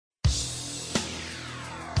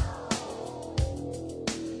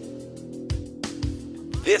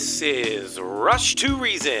This is Rush to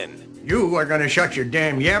Reason. You are going to shut your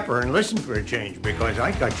damn yapper and listen for a change because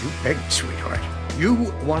I got you pegged, sweetheart.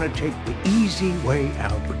 You want to take the easy way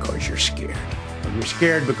out because you're scared. And you're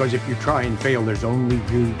scared because if you try and fail, there's only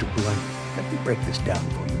you to blame. Let me break this down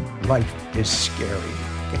for you. Life is scary.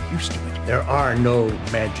 Get used to it. There are no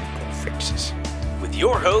magical fixes. With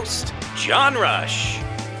your host, John Rush.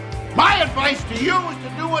 My advice to you is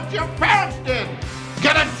to do what your parents did.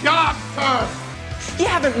 Get a job, sir. You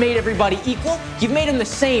haven't made everybody equal. You've made them the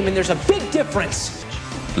same, and there's a big difference.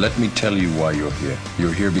 Let me tell you why you're here.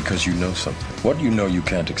 You're here because you know something. What you know you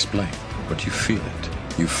can't explain, but you feel it.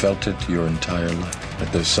 You felt it your entire life,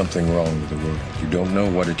 that there's something wrong with the world. You don't know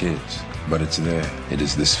what it is, but it's there. It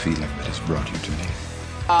is this feeling that has brought you to me.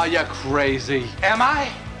 Are you crazy? Am I?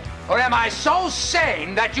 Or am I so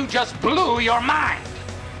sane that you just blew your mind?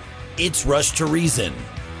 It's Rush to Reason,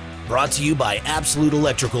 brought to you by Absolute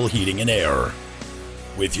Electrical Heating and Air.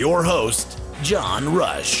 With your host, John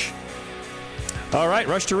Rush. All right,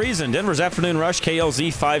 Rush to Reason, Denver's Afternoon Rush,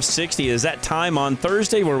 KLZ 560. It is that time on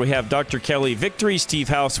Thursday where we have Dr. Kelly Victory, Steve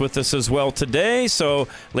House with us as well today. So,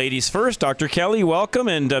 ladies first, Dr. Kelly, welcome,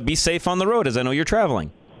 and be safe on the road as I know you're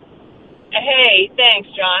traveling. Hey, thanks,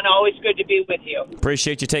 John. Always good to be with you.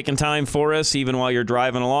 Appreciate you taking time for us, even while you're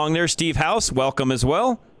driving along there. Steve House, welcome as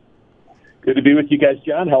well. Good to be with you guys,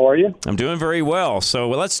 John. How are you? I'm doing very well. So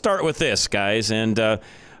let's start with this, guys. And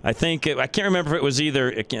I think I can't remember if it was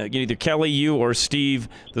either Kelly, you, or Steve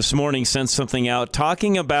this morning sent something out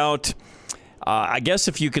talking about. I guess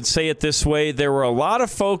if you could say it this way, there were a lot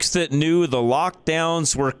of folks that knew the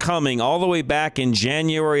lockdowns were coming all the way back in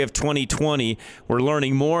January of 2020. We're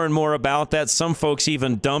learning more and more about that. Some folks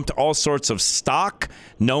even dumped all sorts of stock,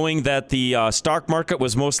 knowing that the stock market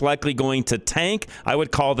was most likely going to tank. I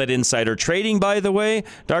would call that insider trading, by the way.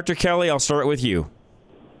 Dr. Kelly, I'll start with you.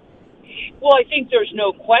 Well, I think there's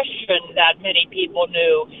no question that many people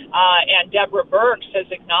knew, and Deborah Birx has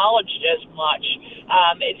acknowledged as much.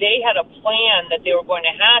 They had a plan that they were going to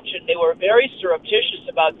hatch, and they were very surreptitious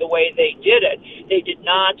about the way they did it. They did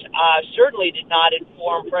not, certainly did not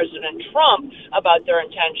inform President Trump about their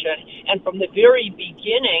intention. And from the very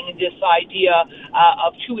beginning, this idea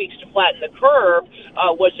of 2 weeks to flatten the curve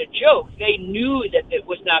was a joke. They knew that it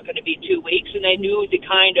was not going to be 2 weeks, and they knew the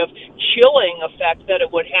kind of chilling effect that it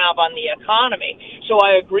would have on the economy. So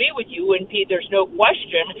I agree with you, and there's no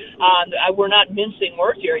question. We're not mincing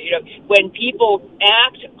words here. You know, when people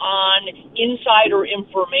act on insider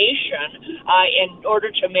information in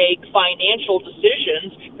order to make financial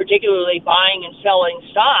decisions, particularly buying and selling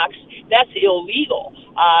stocks, that's illegal.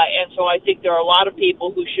 And so I think there are a lot of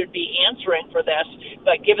people who should be answering for this.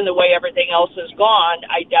 But given the way everything else has gone,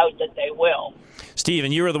 I doubt that they will.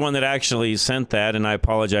 Stephen, you were the one that actually sent that, and I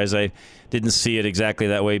apologize. I didn't see it exactly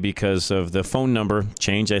that way because of the phone number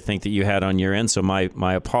change I think that you had on your end, so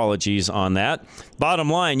my apologies on that. Bottom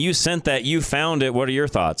line, you sent that, you found it. What are your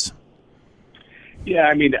thoughts? Yeah,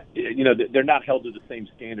 I mean, you know, they're not held to the same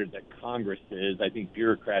standard that Congress is. I think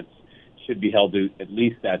bureaucrats should be held to at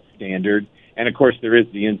least that standard. And, of course, there is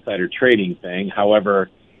the insider trading thing. However,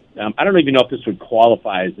 I don't even know if this would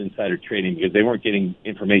qualify as insider trading because they weren't getting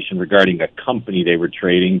information regarding a company they were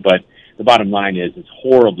trading. But the bottom line is it's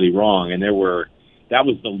horribly wrong. And that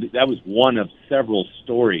was one of several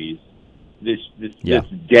stories this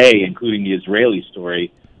day, including the Israeli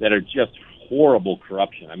story, that are just horrible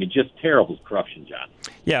corruption. I mean, just terrible corruption, John.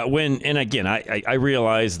 Yeah, and again, I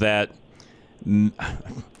realize that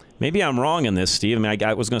maybe I'm wrong in this, Steve. I mean,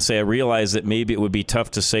 I was going to say I realize that maybe it would be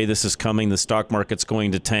tough to say this is coming, the stock market's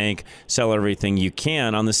going to tank, sell everything you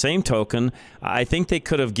can. On the same token, I think they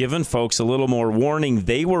could have given folks a little more warning.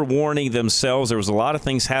 They were warning themselves. There was a lot of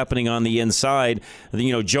things happening on the inside.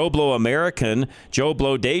 You know, Joe Blow American, Joe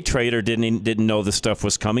Blow day trader didn't know this stuff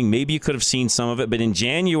was coming. Maybe you could have seen some of it, but in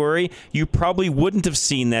January, you probably wouldn't have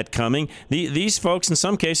seen that coming. These folks, in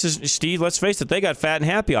some cases, Steve, let's face it, they got fat and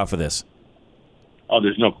happy off of this. Oh,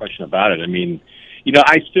 there's no question about it. I mean, you know,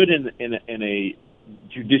 I stood in a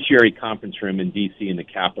judiciary conference room in D.C. in the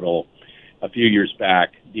Capitol a few years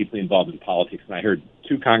back, deeply involved in politics, and I heard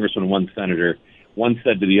two congressmen and one senator. One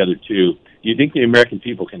said to the other two, "Do you think the American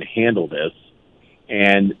people can handle this?"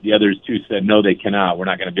 And the others two said, "No, they cannot. We're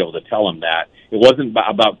not going to be able to tell them that." It wasn't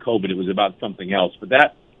about COVID. It was about something else. But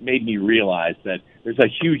that made me realize that there's a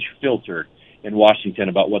huge filter in Washington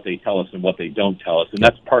about what they tell us and what they don't tell us, and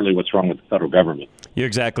that's partly what's wrong with the federal government. You're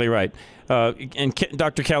exactly right. And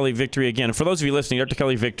Dr. Kelly Victory, again, for those of you listening, Dr.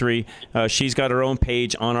 Kelly Victory, she's got her own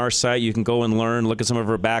page on our site. You can go and learn, look at some of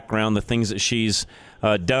her background, the things that she's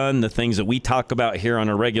done, the things that we talk about here on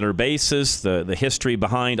a regular basis, the history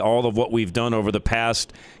behind all of what we've done over the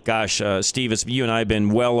past, Steve, you and I have been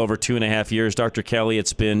well over 2.5 years. Dr. Kelly,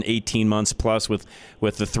 it's been 18 months plus with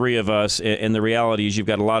the three of us. And the reality is you've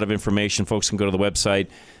got a lot of information. Folks can go to the website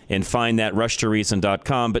and find that,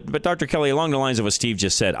 rushtoreason.com. But Dr. Kelly, along the lines of what Steve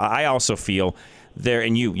just said, I also feel there,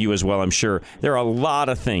 and you as well, I'm sure, there are a lot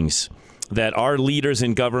of things that our leaders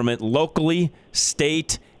in government, locally,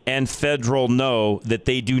 state, and federal, know that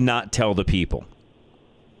they do not tell the people.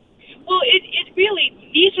 Well, it really,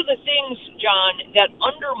 these are the things, John, that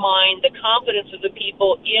undermine the confidence of the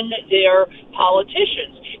people in their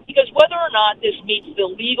politicians. Because whether or not this meets the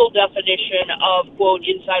legal definition of, quote,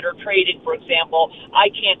 insider trading, for example, I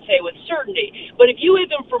can't say with certainty. But if you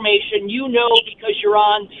have information, you know, because you're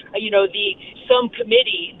on, some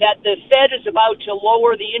committee that the Fed is about to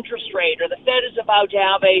lower the interest rate, or the Fed is about to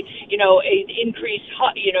have a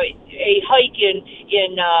hike in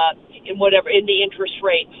the interest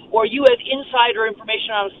rate, or you have insider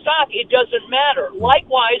information on a stock, it doesn't matter.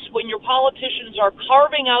 Likewise, when your politicians are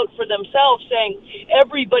carving out for themselves, saying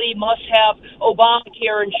everybody must have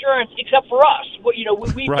Obamacare insurance except for us.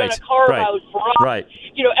 We've done a carve out for us. Right.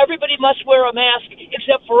 Everybody must wear a mask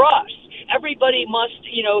except for us. Everybody must,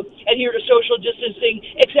 adhere to social distancing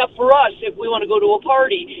except for us if we want to go to a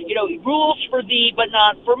party. Rules for thee, but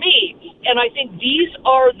not for me. And I think these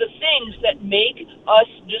are the things that make us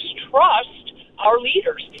distrust our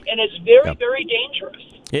leaders. And it's very, very dangerous.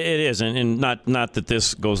 It is, and not that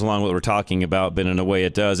this goes along with what we're talking about, but in a way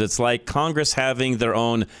it does. It's like Congress having their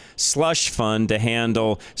own slush fund to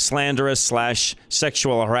handle slanderous /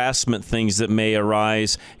 sexual harassment things that may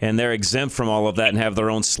arise, and they're exempt from all of that and have their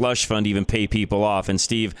own slush fund to even pay people off. And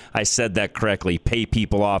Steve, I said that correctly. Pay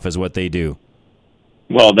people off is what they do.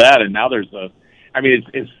 Well, that, and now there's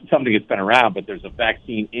it's something that's been around, but there's a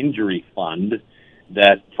vaccine injury fund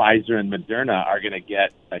that Pfizer and Moderna are going to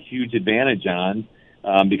get a huge advantage on.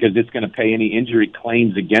 Because it's going to pay any injury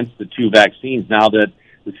claims against the two vaccines now that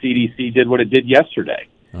the CDC did what it did yesterday.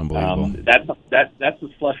 Unbelievable. That's a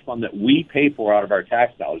slush fund that we pay for out of our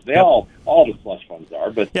tax dollars. All the slush funds are.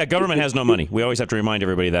 But yeah, government has no money. We always have to remind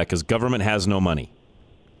everybody that because government has no money.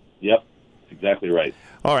 Yep, exactly right.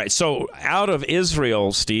 All right, so out of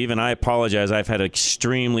Israel, Steve, and I apologize, I've had an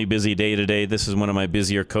extremely busy day today. This is one of my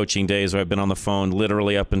busier coaching days where I've been on the phone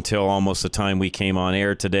literally up until almost the time we came on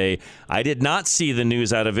air today. I did not see the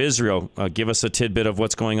news out of Israel. Give us a tidbit of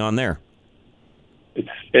what's going on there.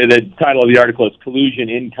 The title of the article is Collusion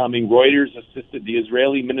Incoming. Reuters assisted the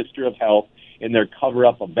Israeli Ministry of Health in their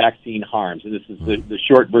cover-up of vaccine harms. And this is the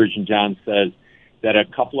short version, John says, that a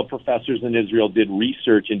couple of professors in Israel did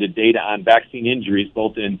research into data on vaccine injuries,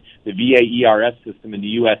 both in the VA-ERS system in the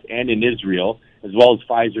U.S. and in Israel, as well as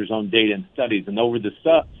Pfizer's own data and studies. And over the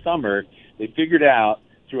summer, they figured out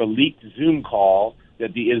through a leaked Zoom call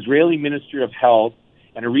that the Israeli Ministry of Health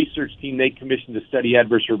and a research team they commissioned to study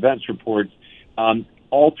adverse events reports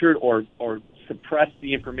altered or suppressed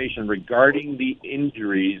the information regarding the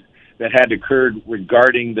injuries that had occurred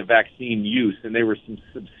regarding the vaccine use, and they were some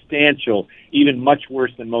substantial, even much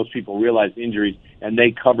worse than most people realize, injuries, and they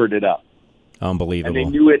covered it up. Unbelievable. And they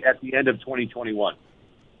knew it at the end of 2021.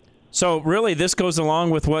 So really, this goes along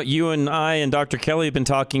with what you and I and Dr. Kelly have been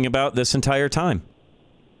talking about this entire time.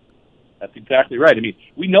 That's exactly right.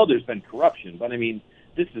 We know there's been corruption, but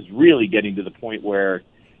this is really getting to the point where,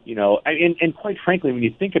 and quite frankly, when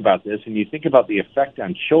you think about this and you think about the effect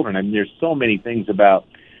on children, there's so many things about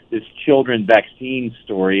this children vaccine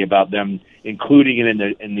story about them including it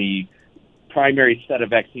in the primary set of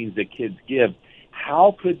vaccines that kids give.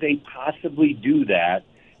 How could they possibly do that,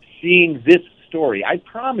 seeing this story? I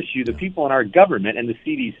promise you the people in our government and the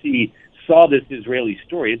CDC saw this Israeli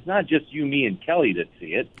story. It's not just you, me, and Kelly that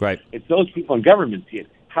see it. Right. It's those people in government see it.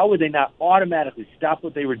 How would they not automatically stop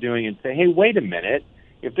what they were doing and say, hey, wait a minute,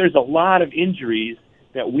 if there's a lot of injuries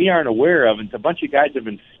that we aren't aware of, and a bunch of guys have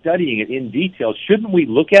been studying it in detail, shouldn't we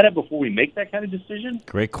look at it before we make that kind of decision?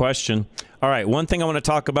 Great question. All right, one thing I want to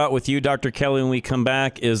talk about with you, Dr. Kelly, when we come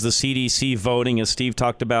back is the CDC voting. As Steve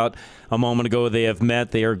talked about a moment ago, they have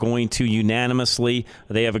met. They are going to unanimously,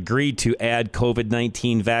 they have agreed to add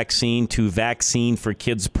COVID-19 vaccine to Vaccine for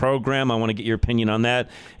Kids program. I want to get your opinion on that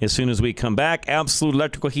as soon as we come back. Absolute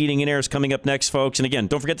Electrical Heating and Air is coming up next, folks. And again,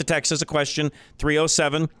 don't forget to text us a question,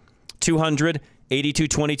 307-200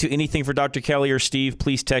 8222. Anything for Dr. Kelly or Steve,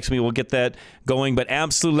 please text me. We'll get that going. But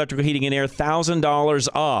Absolute Electrical Heating and Air, $1,000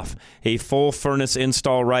 off a full furnace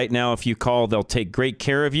install right now. If you call, they'll take great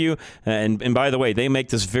care of you. And by the way, they make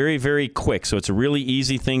this very, very quick. So it's a really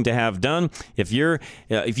easy thing to have done. If you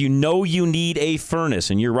know you need a furnace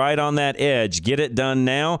and you're right on that edge, get it done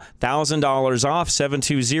now. $1,000 off,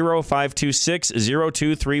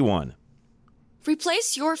 720-526-0231.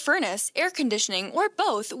 Replace your furnace, air conditioning, or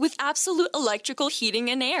both with Absolute Electrical Heating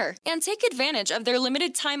and Air, and take advantage of their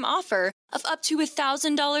limited time offer of up to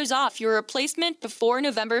 $1,000 off your replacement before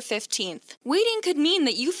November 15th. Waiting could mean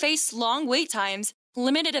that you face long wait times,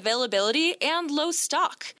 limited availability, and low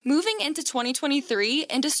stock. Moving into 2023,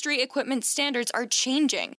 industry equipment standards are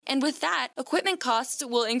changing, and with that, equipment costs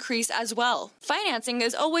will increase as well. Financing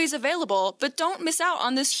is always available, but don't miss out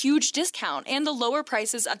on this huge discount and the lower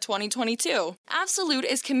prices of 2022. Absolute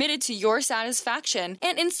is committed to your satisfaction,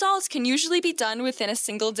 and installs can usually be done within a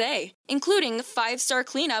single day, including 5-star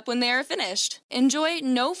cleanup when they are finished. Enjoy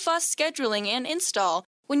no-fuss scheduling and install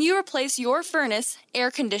when you replace your furnace, air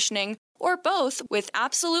conditioning, or both with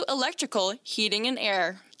Absolute Electrical Heating and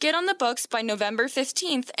Air. Get on the books by November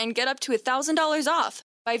 15th and get up to $1,000 off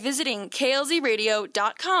by visiting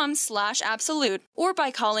klzradio.com/absolute or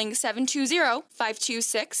by calling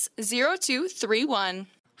 720-526-0231.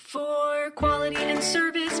 For quality and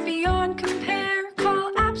service beyond compare,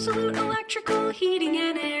 call Absolute Electrical Heating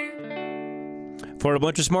and Air. Affordable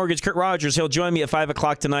Interest Mortgage, Kurt Rogers. He'll join me at 5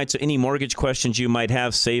 o'clock tonight, so any mortgage questions you might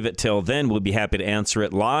have, save it till then. We'll be happy to answer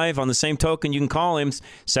it live. On the same token, you can call him,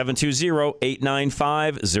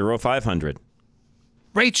 720-895-0500.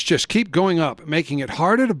 Rates just keep going up, making it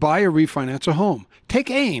harder to buy or refinance a home.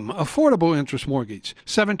 Take AIM, Affordable Interest Mortgage,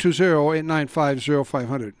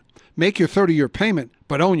 720-895-0500. Make your 30-year payment,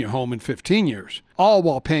 but own your home in 15 years, all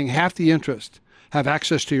while paying half the interest. Have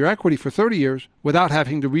access to your equity for 30 years without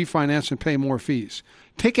having to refinance and pay more fees.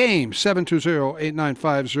 Take AIM,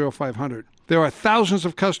 720-895-0500. There are thousands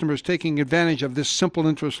of customers taking advantage of this simple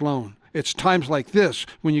interest loan. It's times like this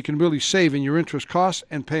when you can really save in your interest costs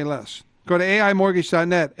and pay less. Go to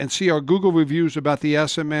AImortgage.net and see our Google reviews about the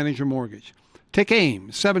Asset Manager Mortgage. Take AIM,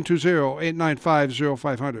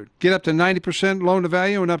 720-895-0500. Get up to 90% loan to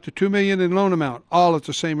value and up to $2 million in loan amount, all at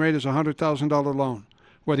the same rate as a $100,000 loan.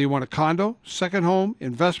 Whether you want a condo, second home,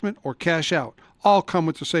 investment, or cash out, all come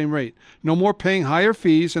with the same rate. No more paying higher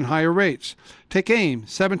fees and higher rates. Take AIM,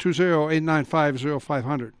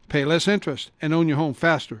 720-895-0500. Pay less interest and own your home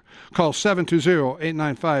faster. Call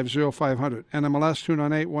 720-895-0500. NMLS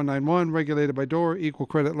 298191, regulated by DOR, equal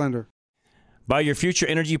credit lender. Buy your future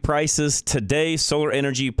energy prices today. Solar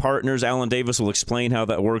Energy Partners. Alan Davis will explain how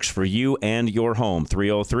that works for you and your home.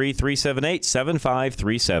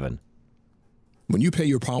 303-378-7537. When you pay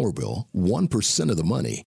your power bill, 1% of the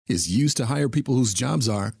money is used to hire people whose jobs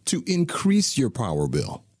are to increase your power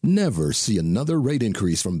bill. Never see another rate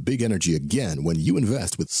increase from Big Energy again when you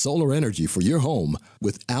invest with solar energy for your home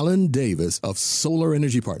with Alan Davis of Solar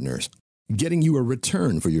Energy Partners. Getting you a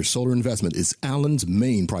return for your solar investment is Alan's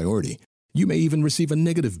main priority. You may even receive a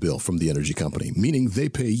negative bill from the energy company, meaning they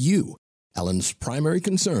pay you. Alan's primary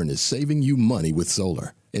concern is saving you money with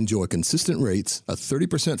solar. Enjoy consistent rates, a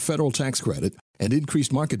 30% federal tax credit, and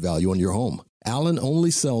increased market value on your home. Alan only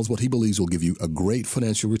sells what he believes will give you a great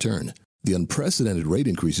financial return. The unprecedented rate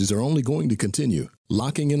increases are only going to continue.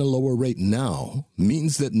 Locking in a lower rate now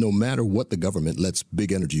means that no matter what the government lets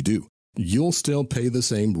Big Energy do, you'll still pay the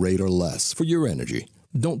same rate or less for your energy.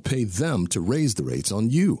 Don't pay them to raise the rates on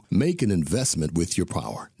you. Make an investment with your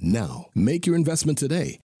power now. Make your investment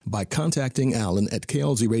today by contacting Alan at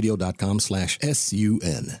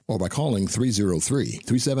klzradio.com/SUN or by calling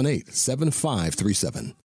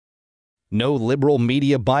 303-378-7537. No liberal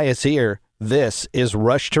media bias here. This is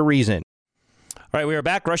Rush to Reason. All right, we are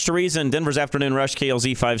back. Rush to Reason, Denver's Afternoon Rush,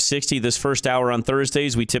 KLZ 560. This first hour on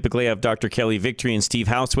Thursdays, we typically have Dr. Kelly Victory and Steve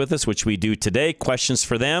House with us, which we do today. Questions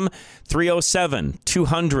for them,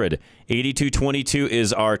 307-200-8222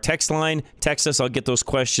 is our text line. Text us. I'll get those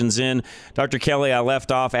questions in. Dr. Kelly, I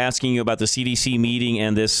left off asking you about the CDC meeting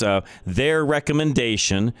and this their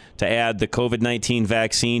recommendation to add the COVID-19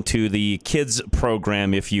 vaccine to the kids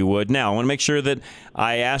program, if you would. Now, I want to make sure that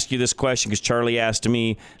I ask you this question because Charlie asked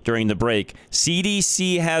me during the break.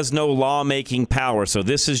 CDC has no lawmaking power, so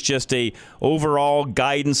this is just a overall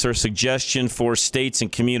guidance or suggestion for states and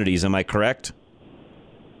communities. Am I correct?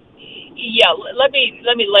 Yeah, let me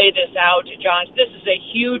lay this out, John. This is a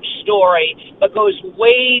huge story, but goes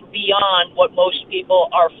way beyond what most people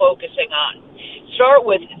are focusing on. Start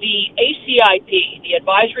with the ACIP, the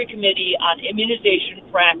Advisory Committee on Immunization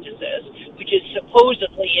Practices, which is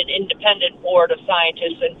supposedly an independent board of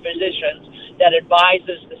scientists and physicians, that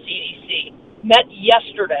advises the CDC, met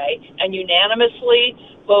yesterday and unanimously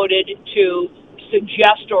voted to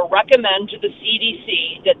suggest or recommend to the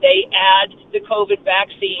CDC that they add the COVID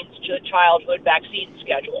vaccines to the childhood vaccine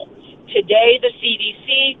schedule. Today, the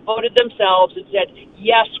CDC voted themselves and said,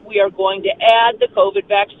 yes, we are going to add the COVID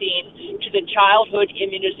vaccine to the childhood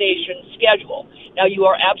immunization schedule. Now, you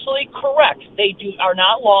are absolutely correct. They are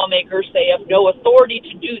not lawmakers. They have no authority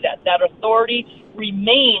to do that. That authority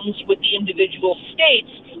remains with the individual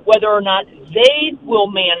states, whether or not they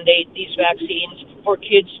will mandate these vaccines for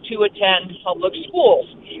kids to attend public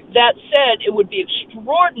schools. That said, it would be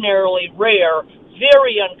extraordinarily rare,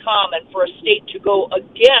 very uncommon for a state to go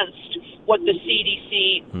against what the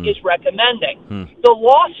CDC is recommending. The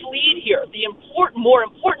lost lead here, the more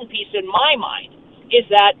important piece in my mind, is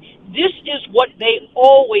that this is what they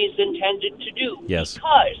always intended to do. Yes.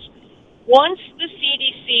 Because once the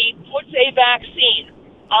CDC puts a vaccine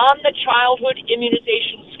on the childhood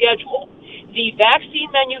immunization schedule, the vaccine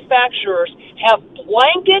manufacturers have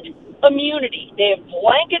blanket immunity. They have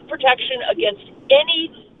blanket protection against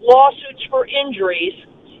any lawsuits for injuries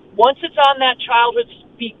once it's on that childhood,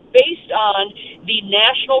 based on the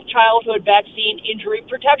National Childhood Vaccine Injury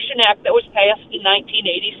Protection Act that was passed in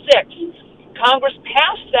 1986. Congress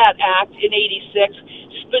passed that act in 86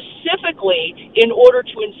 specifically in order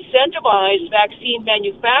to incentivize vaccine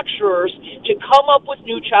manufacturers to come up with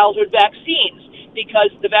new childhood vaccines,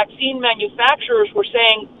 because the vaccine manufacturers were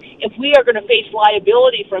saying, if we are going to face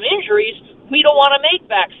liability from injuries, we don't want to make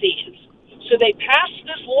vaccines. So they passed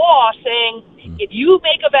this law saying, if you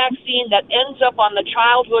make a vaccine that ends up on the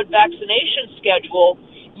childhood vaccination schedule,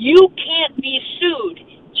 you can't be sued,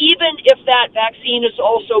 even if that vaccine is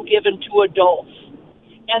also given to adults.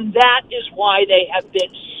 And that is why they have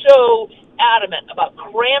been so adamant about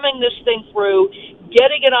cramming this thing through,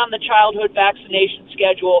 getting it on the childhood vaccination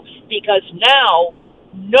schedule, because now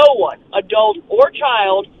no one, adult or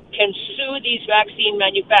child, can sue these vaccine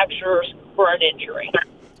manufacturers for an injury.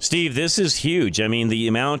 Steve, this is huge. I mean, the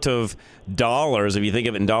amount of dollars, if you think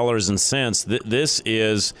of it in dollars and cents, this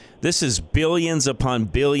is billions upon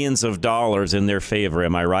billions of dollars in their favor.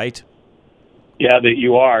 Am I right? Yeah, that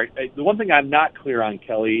you are. The one thing I'm not clear on,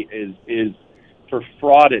 Kelly, is for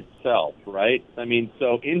fraud itself, right? I mean,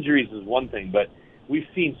 so injuries is one thing, but we've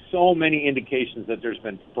seen so many indications that there's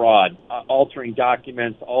been fraud, altering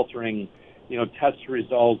documents, altering, test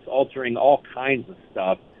results, altering all kinds of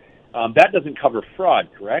stuff. That doesn't cover fraud,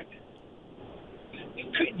 correct?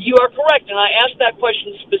 You are correct, and I asked that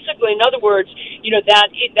question specifically. In other words,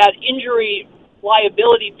 that injury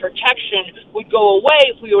liability protection would go away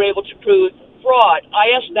if we were able to prove fraud.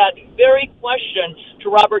 I asked that very question to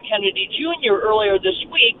Robert Kennedy Jr. earlier this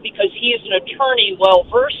week because he is an attorney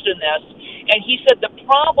well-versed in this, and he said the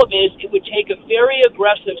problem is it would take a very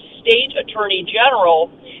aggressive state attorney general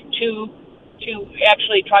to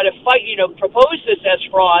actually try to fight, propose this as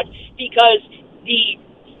fraud, because the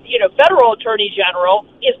federal attorney general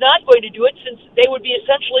is not going to do it, since they would be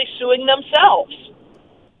essentially suing themselves.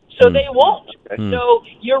 So they won't. So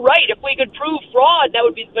you're right. If we could prove fraud,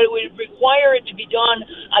 but it would require it to be done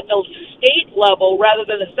at the state level rather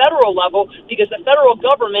than the federal level, because the federal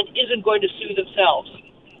government isn't going to sue themselves.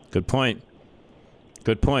 Good point.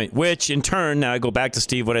 Which, in turn, now I go back to,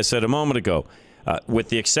 Steve, what I said a moment ago. With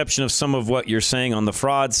the exception of some of what you're saying on the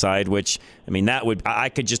fraud side, which, I mean, I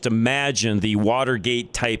could just imagine the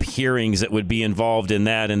Watergate-type hearings that would be involved in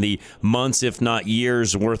that, and the months, if not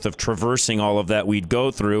years, worth of traversing all of that we'd go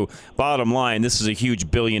through. Bottom line, this is a huge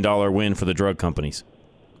billion-dollar win for the drug companies.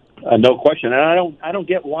 No question, and I don't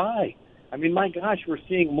get why. I mean, my gosh, we're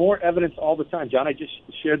seeing more evidence all the time. John, I just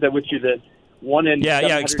shared that with you, that one in...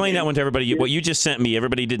 Yeah, explain that one to everybody. What you just sent me,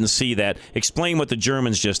 everybody didn't see that. Explain what the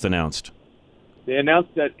Germans just announced. They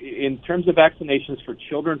announced that in terms of vaccinations for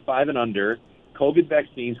children 5 and under, COVID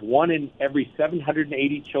vaccines, 1 in every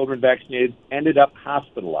 780 children vaccinated ended up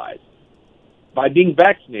hospitalized by being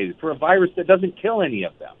vaccinated for a virus that doesn't kill any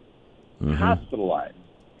of them. Hospitalized.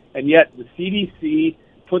 And yet the CDC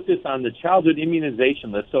put this on the childhood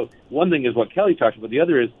immunization list. So one thing is what Kelly talked about. The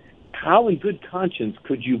other is, how in good conscience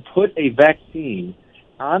could you put a vaccine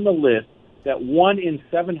on the list that 1 in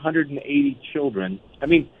 780 children,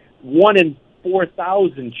 1 in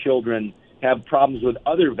 4,000 children have problems with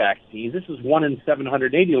other vaccines. This is 1 in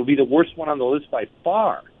 780. It'll be the worst one on the list by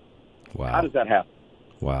far. Wow. How does that happen?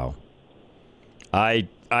 Wow. I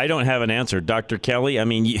don't have an answer. Dr. Kelly, I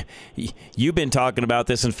mean, you've been talking about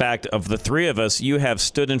this. In fact, of the three of us, you have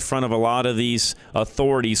stood in front of a lot of these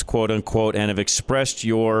authorities, quote unquote, and have expressed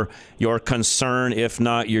your concern, if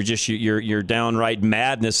not your downright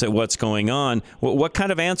madness at what's going on. What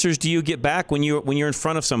kind of answers do you get back when you're in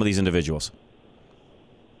front of some of these individuals?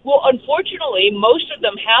 Well, unfortunately, most of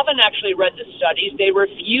them haven't actually read the studies. They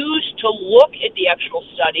refuse to look at the actual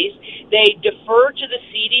studies. They defer to the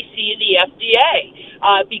CDC and the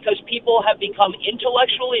FDA because people have become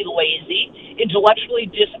intellectually lazy, intellectually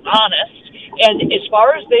dishonest. And as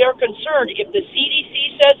far as they are concerned, if the CDC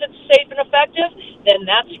says it's safe and effective, then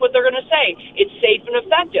that's what they're going to say. It's safe and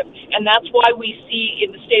effective. And that's why we see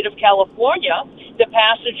in the state of California the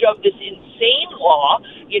passage of this insane law,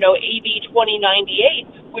 AB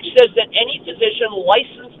 2098, which says that any physician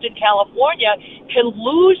licensed in California can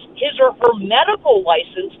lose his or her medical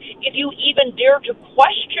license if you even dare to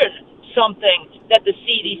question something that the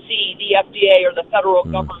CDC, the FDA, or the federal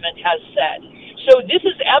government has said. So this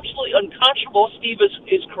is absolutely unconscionable. Steve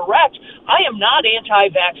is correct. I am not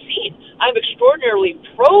anti-vaccine. I'm extraordinarily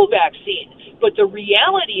pro-vaccine. But the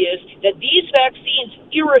reality is that these vaccines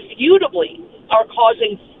irrefutably are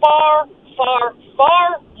causing far, far,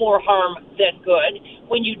 far more harm than good.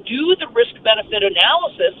 When you do the risk-benefit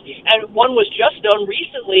analysis, and one was just done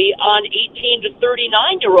recently on 18 to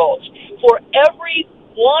 39-year-olds, for every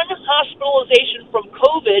one hospitalization from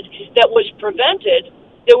COVID that was prevented,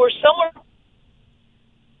 there were somewhere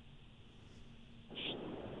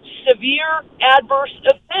severe adverse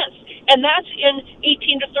events, and that's in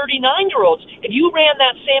 18 to 39-year-olds. If you ran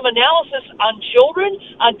that same analysis on children,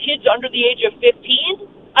 on kids under the age of 15,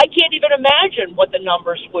 I can't even imagine what the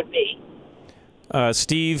numbers would be.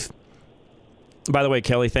 Steve, by the way,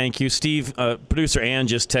 Kelly, thank you. Steve, producer Ann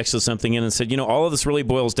just texted something in and said, all of this really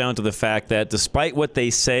boils down to the fact that despite what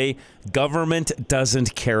they say, government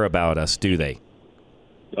doesn't care about us, do they?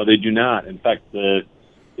 No, they do not. In fact, the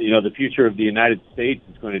future of the United States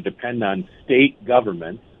is going to depend on state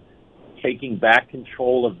governments taking back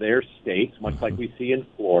control of their states, much like we see in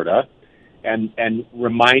Florida, and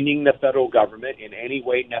reminding the federal government in any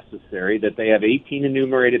way necessary that they have 18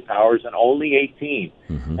 enumerated powers and only 18.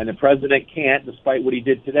 And the president can't, despite what he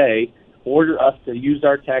did today, order us to use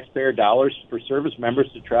our taxpayer dollars for service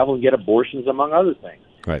members to travel and get abortions, among other things.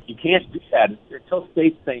 Right. You can't do that. Until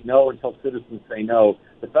states say no, until citizens say no,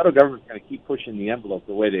 the federal government's going to keep pushing the envelope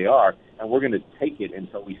the way they are, and we're going to take it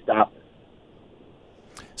until we stop it.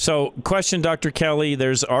 So, question, Dr. Kelly,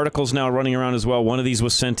 there's articles now running around as well. One of these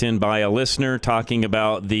was sent in by a listener talking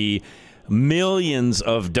about the millions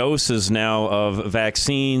of doses now of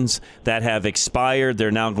vaccines that have expired.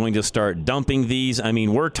 They're now going to start dumping these. I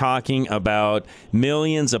mean, we're talking about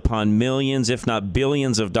millions upon millions, if not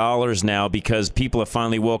billions of dollars now, because people have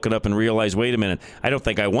finally woken up and realized, wait a minute, I don't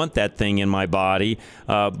think I want that thing in my body.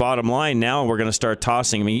 Bottom line, now we're going to start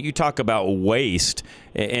tossing. I mean, you talk about waste,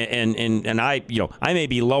 and I may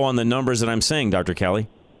be low on the numbers that I'm saying, Dr. Kelly.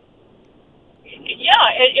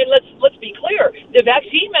 Yeah, and let's be clear. The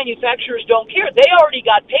vaccine manufacturers don't care. They already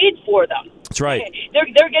got paid for them. That's right.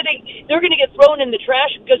 They're going to get thrown in the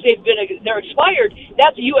trash because they're expired.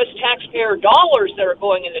 That's U.S. taxpayer dollars that are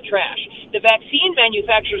going in the trash. The vaccine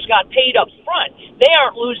manufacturers got paid up front. They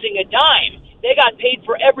aren't losing a dime. They got paid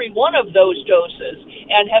for every one of those doses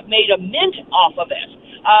and have made a mint off of it.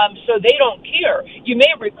 So they don't care. You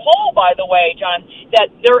may recall, by the way, John, that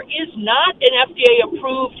there is not an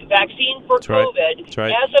FDA-approved vaccine for COVID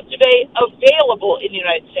as of today available in the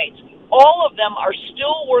United States. All of them are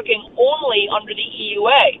still working only under the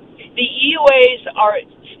EUA. The EUAs are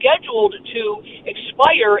scheduled to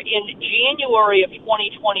expire in January of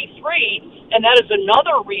 2023, and that is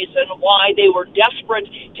another reason why they were desperate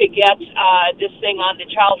to get this thing on the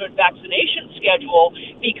childhood vaccination schedule,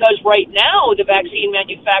 because right now the vaccine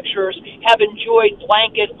manufacturers have enjoyed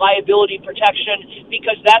blanket liability protection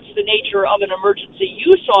because that's the nature of an emergency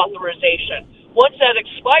use authorization. Once that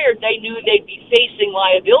expired, they knew they'd be facing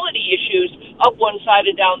liability issues up one side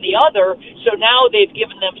and down the other, so now they've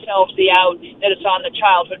given themselves the out that it's on the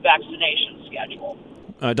childhood vaccination schedule.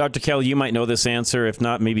 Dr. Kelly, you might know this answer. If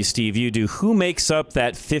not, maybe Steve, you do. Who makes up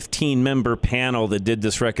that 15-member panel that did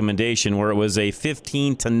this recommendation, where it was a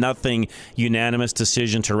 15-0 unanimous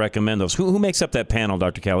decision to recommend those? Who makes up that panel,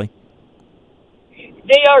 Dr. Kelly?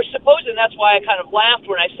 They are supposed, and that's why I kind of laughed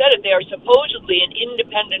when I said it, they are supposedly an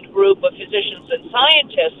independent group of physicians and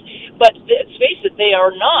scientists, but let's face it, they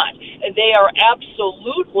are not. They are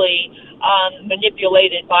absolutely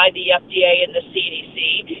manipulated by the FDA and the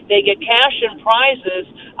CDC. They get cash and prizes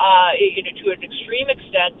to an extreme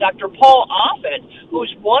extent. Dr. Paul Offit,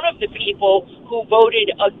 who's one of the people who voted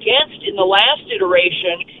against in the last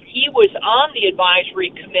iteration, he was on the advisory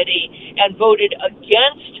committee and voted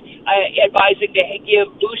against advising to give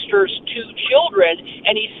boosters to children,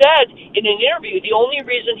 and he said in an interview the only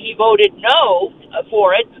reason he voted no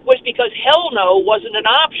for it was because hell no wasn't an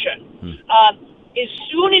option. As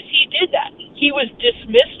soon as he did that, he was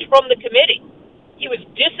dismissed from the committee. He was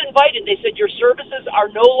disinvited. They said, your services are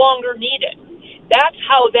no longer needed. That's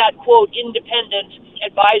how that, quote, independent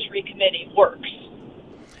advisory committee works.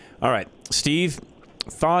 All right. Steve,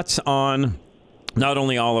 thoughts on not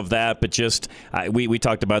only all of that, but just we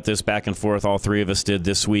talked about this back and forth. All three of us did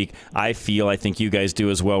this week. I think you guys do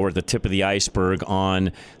as well. We're at the tip of the iceberg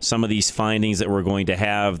on some of these findings that we're going to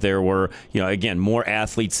have. There were, again, more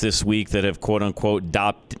athletes this week that have quote unquote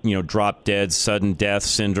dropped dead, sudden death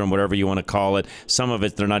syndrome, whatever you want to call it. Some of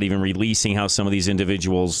it, they're not even releasing how some of these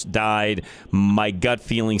individuals died. My gut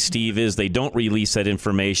feeling, Steve, is they don't release that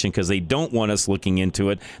information because they don't want us looking into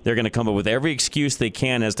it. They're going to come up with every excuse they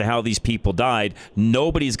can as to how these people died.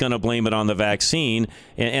 Nobody's going to blame it on the vaccine.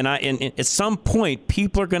 And at some point,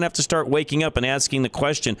 people are going to have to start waking up and asking the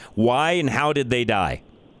question, why and how did they die?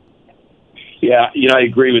 Yeah, I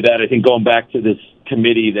agree with that. I think going back to this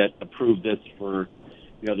committee that approved this for,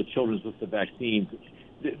 the children's list of vaccines,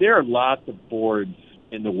 there are lots of boards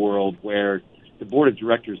in the world where the board of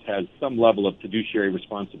directors has some level of fiduciary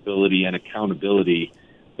responsibility and accountability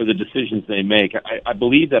for the decisions they make. I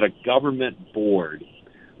believe that a government board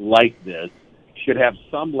like this should have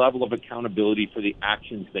some level of accountability for the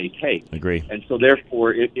actions they take. Agree. And so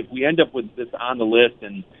therefore, if we end up with this on the list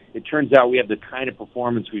and it turns out we have the kind of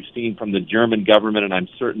performance we've seen from the German government, and I'm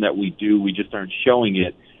certain that we do, we just aren't showing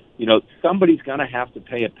it, somebody's going to have to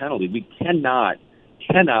pay a penalty. We cannot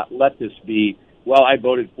let this be, well, I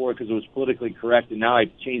voted for it because it was politically correct, and now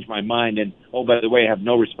I've changed my mind, and, oh, by the way, I have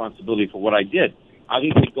no responsibility for what I did. I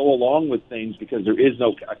think we go along with things because there is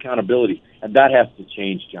no accountability, and that has to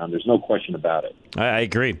change, John. There's no question about it. I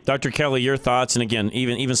agree. Dr. Kelly, your thoughts, and again,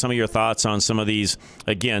 even some of your thoughts on some of these,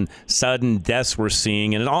 again, sudden deaths we're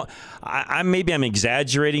seeing, and maybe I'm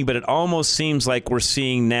exaggerating, but it almost seems like we're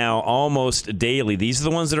seeing now almost daily. These are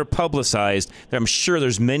the ones that are publicized. I'm sure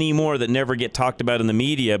there's many more that never get talked about in the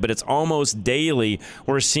media, but it's almost daily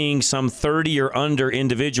we're seeing some 30 or under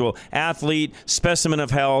individual, athlete, specimen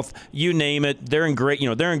of health, you name it. They're in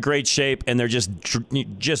great shape, and they're just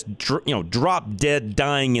drop dead,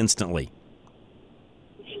 dying instantly.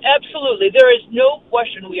 Absolutely. There is no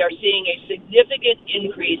question we are seeing a significant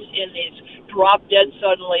increase in these drop dead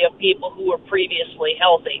suddenly of people who were previously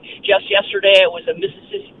healthy. Just yesterday, it was a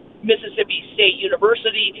Mississippi State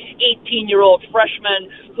University 18-year-old freshman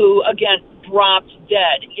who, again, dropped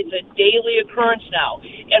dead. It's a daily occurrence now.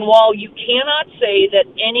 And while you cannot say that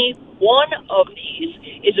any one of these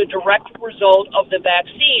is a direct result of the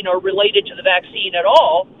vaccine or related to the vaccine at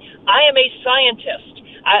all, I am a scientist.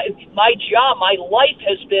 My job, my life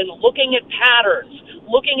has been looking at patterns,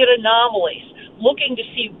 looking at anomalies, looking to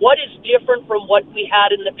see what is different from what we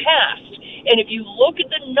had in the past. And if you look at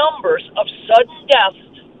the numbers of sudden deaths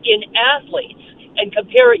in athletes and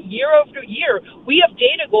compare it year after year, we have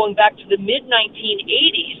data going back to the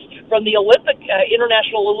mid-1980s from the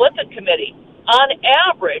International Olympic Committee. On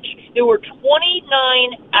average, there were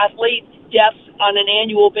 29 athlete deaths on an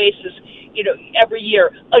annual basis, every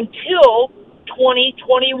year until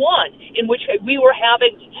 2021, in which we were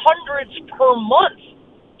having hundreds per month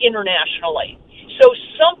internationally. So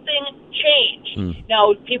something changed.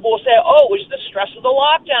 Now, people will say, oh, it was the stress of the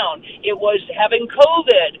lockdown. It was having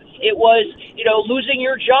COVID. It was, losing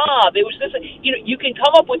your job. It was this, you can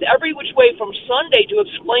come up with every which way from Sunday to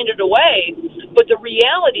explain it away. But the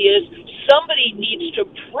reality is somebody needs to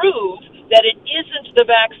prove that it isn't the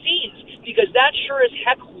vaccines, because that sure as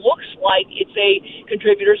heck looks like it's a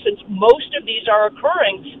contributor, since most of these are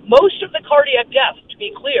occurring. Most of the cardiac deaths, to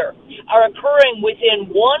be clear, are occurring within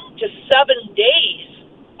 1 to 7 days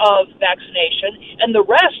of vaccination, and the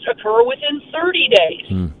rest occur within 30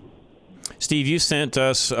 days. Steve, you sent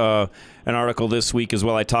us an article this week as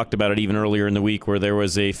well. I talked about it even earlier in the week, where there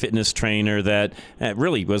was a fitness trainer that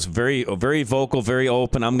really was very, very vocal, very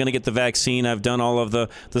open. I'm going to get the vaccine. I've done all of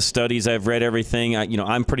the studies. I've read everything.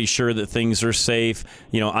 I'm pretty sure that things are safe.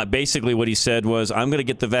 Basically what he said was, I'm going to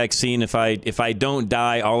get the vaccine. If I don't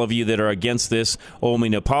die, all of you that are against this owe me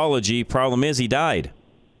an apology. Problem is, he died.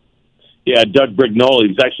 Yeah, Doug Brignoli,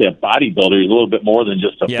 he's actually a bodybuilder. He's a little bit more than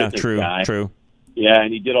just a fitness guy. Yeah, true. Yeah,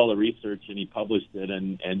 and he did all the research and he published it,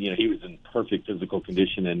 and he was in perfect physical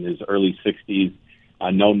condition in his early 60s,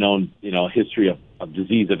 no known history of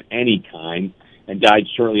disease of any kind, and died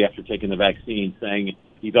shortly after taking the vaccine, saying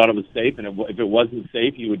he thought it was safe, and if it wasn't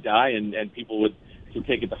safe, he would die, and people would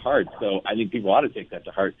take it to heart. So I think people ought to take that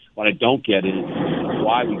to heart. What I don't get is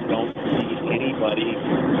why we don't see anybody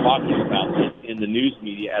talking about this in the news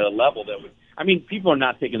media at a level that would. People are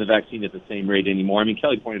not taking the vaccine at the same rate anymore.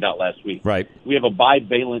 Kelly pointed out last week. Right. We have a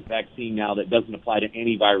bivalent vaccine now that doesn't apply to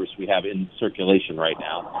any virus we have in circulation right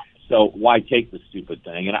now. So why take the stupid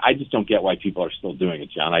thing? And I just don't get why people are still doing it,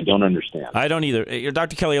 John. I don't understand. I don't either.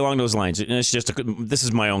 Dr. Kelly, along those lines, and this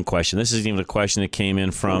is my own question. This isn't even a question that came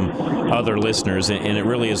in from other listeners, and it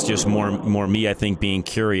really is just more me, I think, being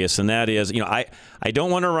curious. And that is, I don't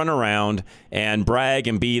want to run around and brag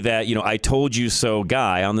and be that, I told you so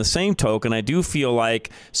guy. On the same token, I do feel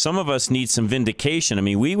like some of us need some vindication. I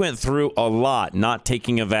mean, we went through a lot not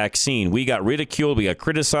taking a vaccine. We got ridiculed, we got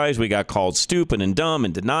criticized, we got called stupid and dumb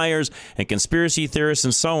and deniers and conspiracy theorists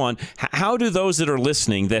and so on. How do those that are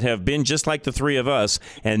listening that have been just like the three of us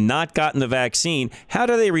and not gotten the vaccine, how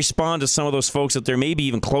do they respond to some of those folks that they're maybe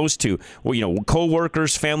even close to? Well,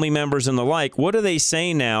 co-workers, family members, and the like. What do they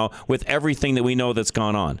say now with everything that we know that's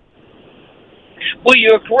gone on? Well,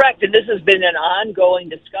 you're correct, and this has been an ongoing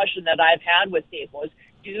discussion that I've had with people.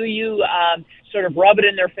 Do you sort of rub it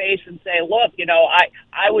in their face and say, look,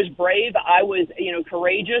 I was brave, I was,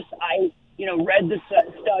 courageous, I read the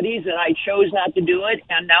studies and I chose not to do it,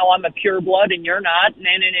 and now I'm a pureblood and you're not,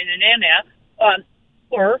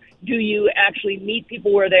 or do you actually meet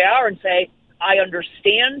people where they are and say, I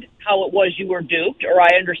understand how it was you were duped, or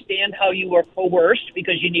I understand how you were coerced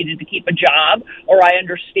because you needed to keep a job, or I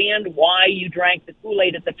understand why you drank the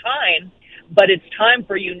Kool-Aid at the time, but it's time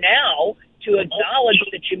for you now to acknowledge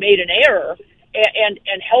that you made an error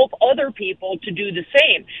and help other people to do the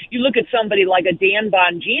same. You look at somebody like a Dan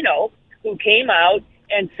Bongino, who came out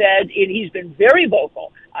and said, and he's been very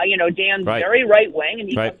vocal. Dan's very right-wing, and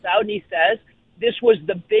he comes out and he says, this was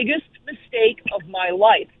the biggest mistake of my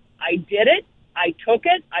life. I did it, I took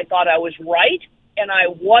it, I thought I was right, and I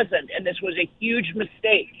wasn't, and this was a huge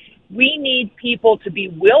mistake. We need people to be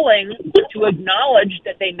willing to acknowledge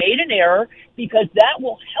that they made an error, because that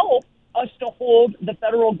will help us to hold the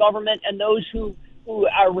federal government and those who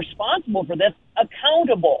are responsible for this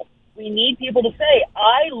accountable. We need people to say,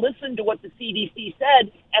 I listened to what the CDC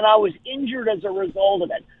said, and I was injured as a result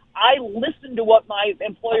of it. I listened to what my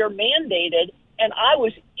employer mandated, and I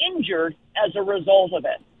was injured as a result of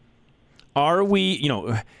it. Are we,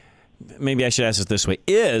 maybe I should ask it this way.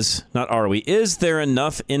 Is there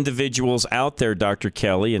enough individuals out there, Dr.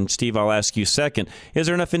 Kelly, and Steve, I'll ask you second, is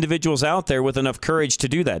there enough individuals out there with enough courage to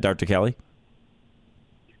do that, Dr. Kelly?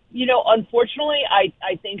 Unfortunately,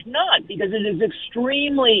 I think not, because it is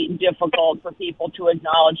extremely difficult for people to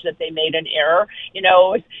acknowledge that they made an error.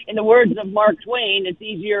 In the words of Mark Twain, it's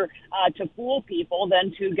easier to fool people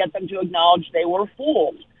than to get them to acknowledge they were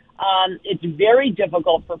fooled. It's very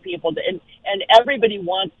difficult for people to, and everybody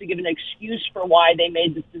wants to give an excuse for why they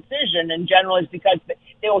made this decision. And generally, it's because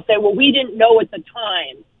they will say, well, we didn't know at the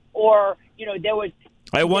time, or, there was...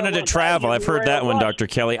 I wanted to travel. I've heard that one, Dr.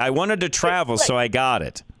 Kelly. I wanted to travel, so I got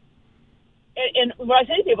it. And what I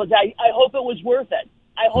say to people is, I hope it was worth it.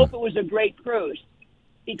 I hope it was a great cruise,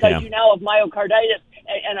 because you now have myocarditis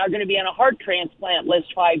and are going to be on a heart transplant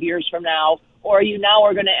list 5 years from now, or you now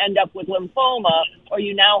are going to end up with lymphoma, or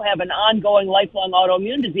you now have an ongoing lifelong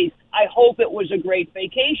autoimmune disease. I hope it was a great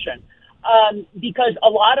vacation, because a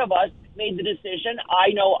lot of us made the decision,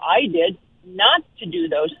 I know I did, not to do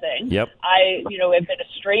those things. Yep. I, have been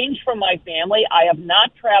estranged from my family. I have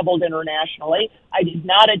not traveled internationally. I did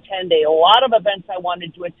not attend a lot of events I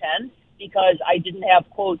wanted to attend because I didn't have,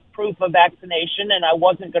 quote, proof of vaccination, and I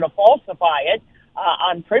wasn't going to falsify it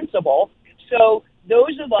on principle. So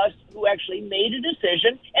those of us who actually made a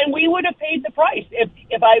decision, and we would have paid the price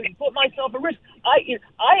if I put myself at risk. I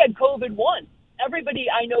had COVID once. Everybody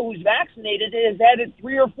I know who's vaccinated has had it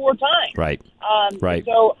 3 or 4 times. Right. Right.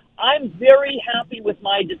 So I'm very happy with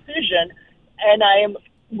my decision, and I am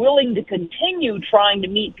willing to continue trying to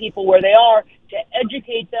meet people where they are, to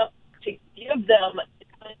educate them, to give them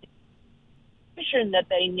the information that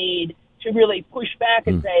they need to really push back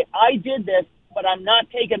and say, I did this, but I'm not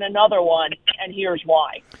taking another one, and here's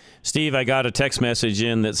why. Steve, I got a text message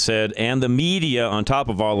in that said, and the media on top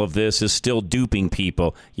of all of this is still duping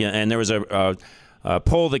people. Yeah, and there was a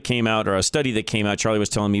poll that came out, or a study that came out, Charlie was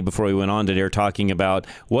telling me before we went on today, talking about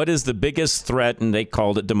what is the biggest threat, and they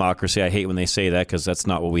called it democracy. I hate when they say that because that's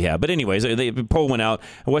not what we have. But anyways, the poll went out.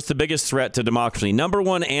 What's the biggest threat to democracy? Number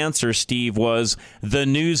one answer, Steve, was the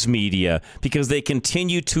news media, because they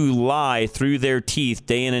continue to lie through their teeth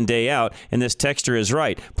day in and day out. And this texter is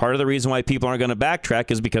right. Part of the reason why people aren't going to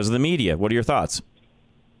backtrack is because of the media. What are your thoughts?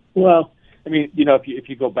 Well, I mean, if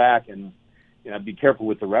you go back and be careful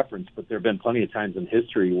with the reference, but there have been plenty of times in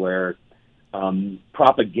history where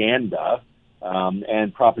propaganda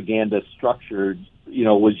and propaganda structured,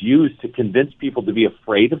 was used to convince people to be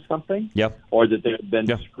afraid of something, or that they've been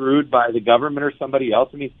screwed by the government or somebody else.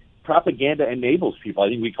 I mean, propaganda enables people. I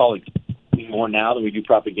think we call it more now than we do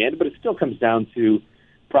propaganda, but it still comes down to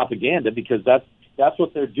propaganda, because that's that's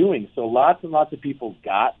what they're doing. So lots and lots of people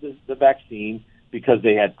got the vaccine because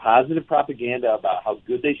they had positive propaganda about how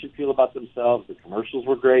good they should feel about themselves. The commercials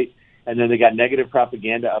were great. And then they got negative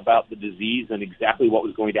propaganda about the disease and exactly what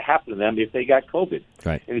was going to happen to them if they got COVID.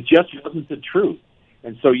 Right. And it just wasn't the truth.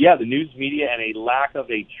 And so, yeah, the news media and a lack of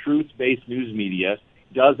a truth-based news media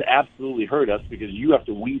does absolutely hurt us because you have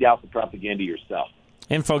to weed out the propaganda yourself.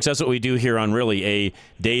 And, folks, that's what we do here on really a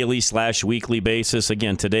daily/weekly basis.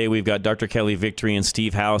 Again, today we've got Dr. Kelly Victory and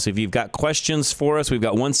Steve House. If you've got questions for us, we've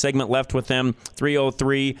got one segment left with them,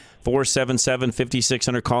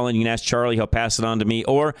 303-477-5600. Call in. You can ask Charlie. He'll pass it on to me.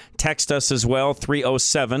 Or text us as well,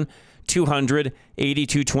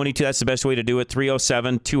 307-200-8222. That's the best way to do it,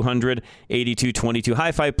 307-200-8222.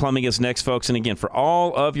 High Five Plumbing is next, folks. And again, for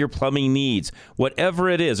all of your plumbing needs, whatever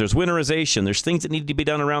it is, there's winterization, there's things that need to be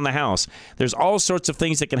done around the house. There's all sorts of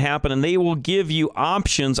things that can happen, and they will give you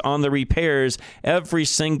options on the repairs every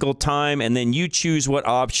single time, and then you choose what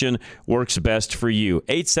option works best for you.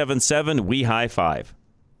 877-WE-HIGH-FIVE.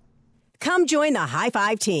 Come join the High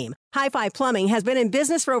Five team. High Five Plumbing has been in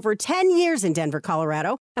business for over 10 years in Denver,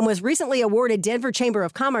 Colorado, and was recently awarded Denver Chamber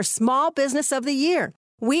of Commerce Small Business of the Year.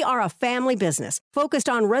 We are a family business focused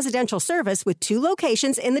on residential service with 2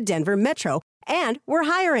 locations in the Denver metro, and we're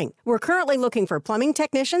hiring. We're currently looking for plumbing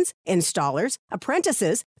technicians, installers,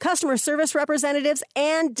 apprentices, customer service representatives,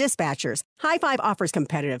 and dispatchers. High Five offers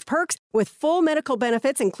competitive perks with full medical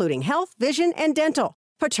benefits including health, vision, and dental,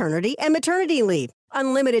 paternity and maternity leave,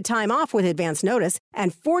 unlimited time off with advance notice,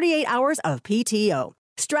 and 48 hours of PTO.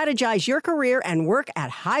 Strategize your career and work at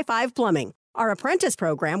High Five Plumbing. Our apprentice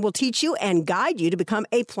program will teach you and guide you to become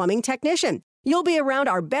a plumbing technician. You'll be around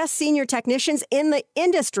our best senior technicians in the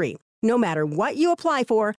industry. No matter what you apply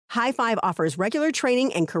for, High Five offers regular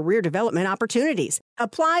training and career development opportunities.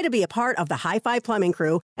 Apply to be a part of the High Five Plumbing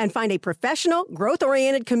crew and find a professional,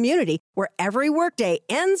 growth-oriented community where every workday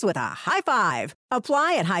ends with a high five.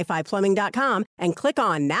 Apply at highfiveplumbing.com and click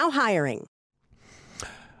on Now Hiring.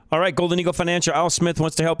 All right, Golden Eagle Financial. Al Smith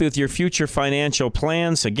wants to help you with your future financial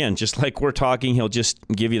plans. Again, just like we're talking, he'll just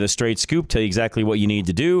give you the straight scoop, tell you exactly what you need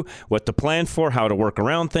to do, what to plan for, how to work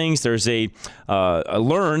around things. There's a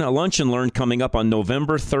lunch and learn coming up on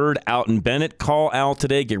November 3rd out in Bennett. Call Al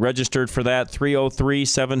today. Get registered for that,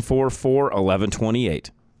 303-744-1128.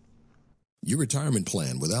 Your retirement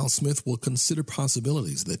plan with Al Smith will consider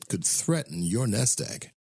possibilities that could threaten your nest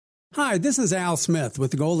egg. Hi, this is Al Smith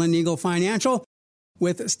with Golden Eagle Financial.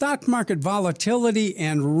 With stock market volatility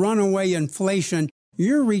and runaway inflation,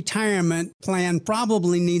 your retirement plan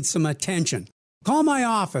probably needs some attention. Call my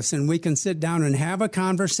office and we can sit down and have a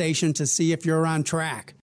conversation to see if you're on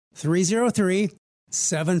track.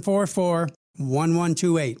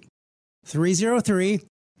 303-744-1128.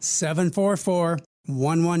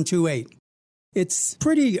 303-744-1128. It's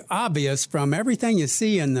pretty obvious from everything you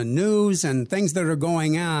see in the news and things that are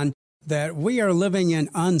going on that we are living in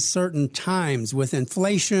uncertain times with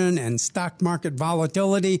inflation and stock market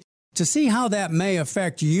volatility. To see how that may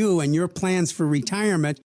affect you and your plans for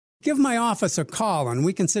retirement, give my office a call and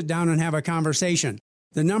we can sit down and have a conversation.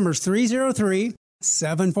 The number's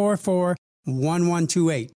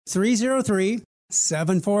 303-744-1128.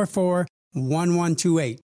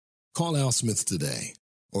 303-744-1128. Call Al Smith today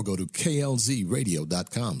or go to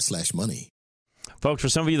klzradio.com/money. Folks, for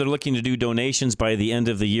some of you that are looking to do donations by the end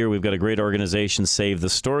of the year, we've got a great organization, Save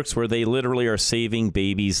the Storks, where they literally are saving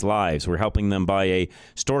babies' lives. We're helping them buy a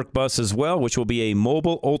stork bus as well, which will be a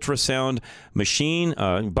mobile ultrasound machine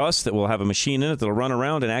bus that will have a machine in it that will run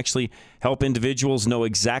around and actually help individuals know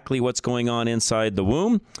exactly what's going on inside the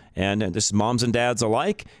womb. And this is moms and dads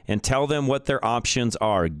alike, and tell them what their options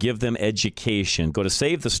are. Give them education. Go to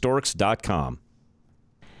SaveTheStorks.com.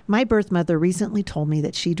 My birth mother recently told me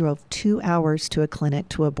that she drove 2 hours to a clinic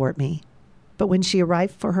to abort me. But when she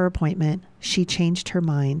arrived for her appointment, she changed her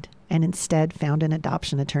mind and instead found an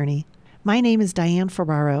adoption attorney. My name is Diane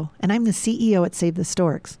Ferraro, and I'm the CEO at Save the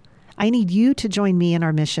Storks. I need you to join me in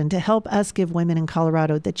our mission to help us give women in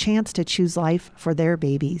Colorado the chance to choose life for their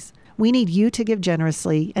babies. We need you to give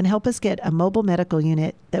generously and help us get a mobile medical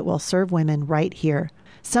unit that will serve women right here.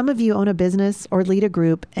 Some of you own a business or lead a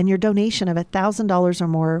group, and your donation of $1,000 or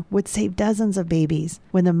more would save dozens of babies.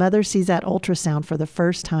 When the mother sees that ultrasound for the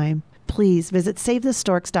first time, please visit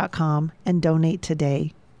SaveTheStorks.com and donate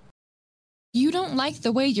today. You don't like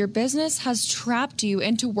the way your business has trapped you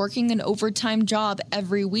into working an overtime job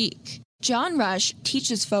every week. John Rush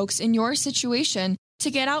teaches folks in your situation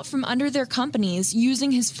to get out from under their companies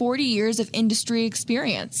using his 40 years of industry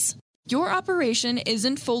experience. Your operation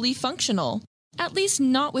isn't fully functional. At least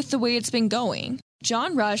not with the way it's been going.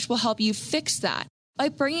 John Rush will help you fix that by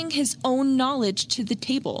bringing his own knowledge to the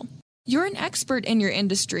table. You're an expert in your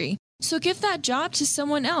industry, so give that job to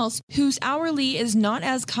someone else whose hourly is not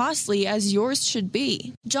as costly as yours should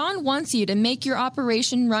be. John wants you to make your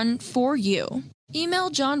operation run for you. Email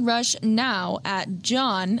John Rush now at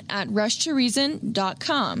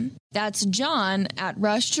john@rushtoreason.com. That's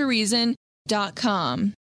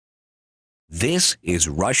john@rushtoreason.com. This is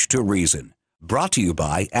Rush to Reason, brought to you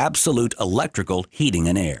by Absolute Electrical Heating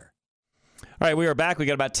and Air. All right, we are back. We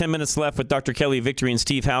got about 10 minutes left with Dr. Kelly Victory and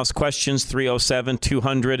Steve House. Questions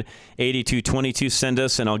 307-200-8222. Send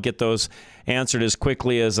us, and I'll get those answered as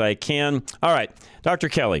quickly as I can. All right, Dr.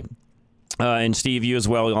 Kelly, and Steve, you as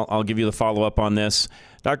well. I'll give you the follow-up on this.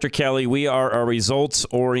 Dr. Kelly, we are a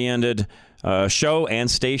results-oriented show and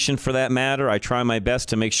station for that matter. I try my best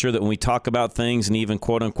to make sure that when we talk about things and even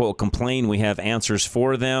quote-unquote complain, we have answers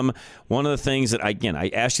for them. One of the things that, I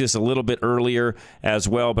asked you this a little bit earlier as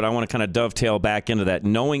well, but I want to kind of dovetail back into that.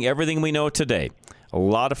 Knowing everything we know today, a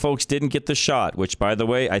lot of folks didn't get the shot, which, by the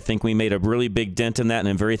way, I think we made a really big dent in that, and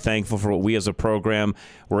I'm very thankful for what we as a program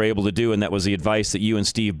were able to do, and that was the advice that you and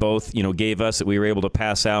Steve both, gave us that we were able to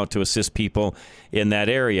pass out to assist people in that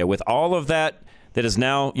area. With all of that has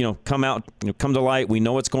now, come to light, we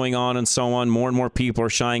know what's going on and so on. More and more people are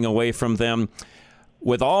shying away from them.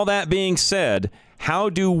 With all that being said, how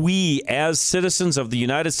do we, as citizens of the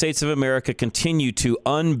United States of America, continue to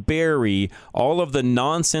unbury all of the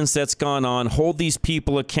nonsense that's gone on, hold these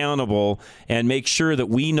people accountable, and make sure that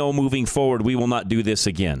we know moving forward we will not do this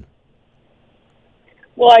again?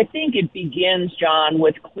 Well, I think it begins, John,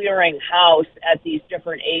 with clearing house at these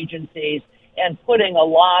different agencies and putting a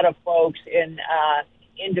lot of folks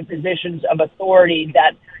into positions of authority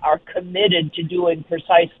that are committed to doing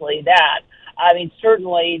precisely that. I mean,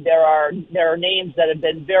 certainly there are names that have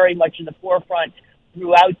been very much in the forefront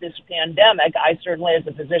throughout this pandemic. I certainly, as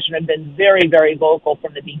a physician, have been very, very vocal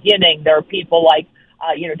from the beginning. There are people like,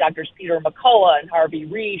 Drs. Peter McCullough and Harvey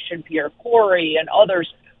Reich and Pierre Corey and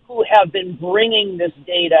others who have been bringing this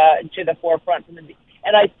data to the forefront from the beginning.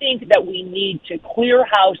 And I think that we need to clear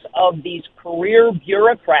house of these career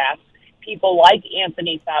bureaucrats, people like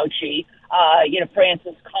Anthony Fauci,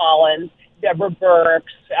 Francis Collins, Deborah Birx,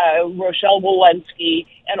 Rochelle Walensky,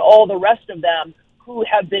 and all the rest of them who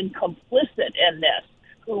have been complicit in this,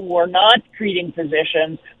 who were not treating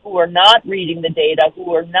physicians, who are not reading the data,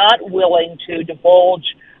 who are not willing to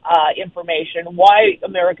divulge information. Why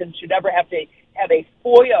Americans should ever have to have a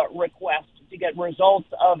FOIA request to get results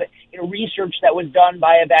of research that was done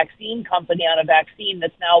by a vaccine company on a vaccine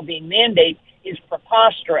that's now being mandated is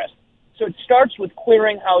preposterous. So it starts with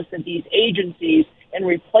clearing house at these agencies and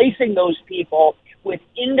replacing those people with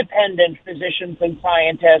independent physicians and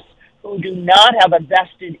scientists who do not have a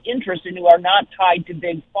vested interest and who are not tied to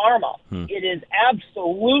big pharma. It is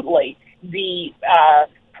absolutely the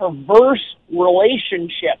perverse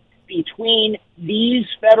relationship between these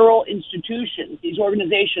federal institutions, these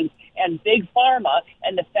organizations, and big pharma,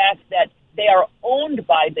 and the fact that they are owned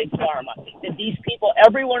by big pharma. That these people,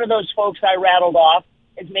 every one of those folks I rattled off,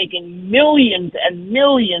 is making millions and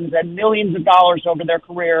millions and millions of dollars over their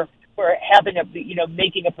career for having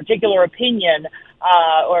making a particular opinion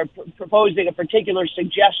or proposing a particular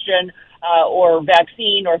suggestion or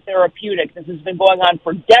vaccine or therapeutic. This has been going on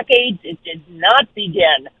for decades. It did not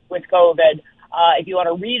begin with COVID. If you want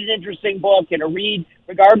to read an interesting book and read,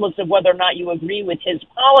 regardless of whether or not you agree with his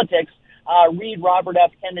politics, read Robert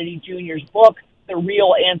F. Kennedy Jr.'s book, The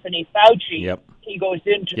Real Anthony Fauci. Yep. He goes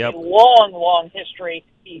into the long, long history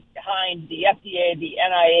behind the FDA, the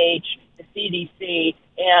NIH, the CDC,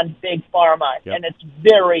 and Big Pharma. Yep. And it's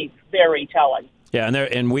very, very telling. Yeah,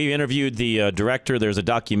 and we interviewed the director. There's a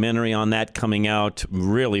documentary on that coming out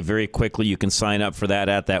really very quickly. You can sign up for that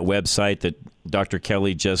at that website that Dr.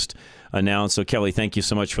 Kelly just announced. So, Kelly, thank you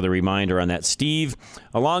so much for the reminder on that. Steve,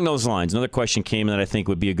 along those lines, another question came in that I think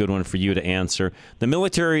would be a good one for you to answer. The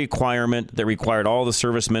military requirement that required all the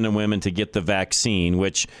servicemen and women to get the vaccine,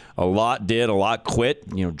 which a lot did, a lot quit,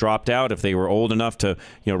 dropped out if they were old enough to,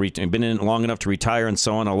 been in long enough to retire and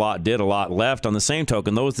so on. A lot did, a lot left. On the same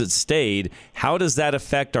token, those that stayed, how does that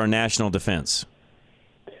affect our national defense?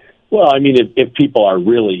 Well, I mean, if people are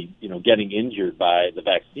really, getting injured by the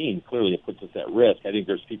vaccine, clearly it puts us at risk. I think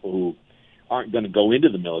there's people who aren't going to go into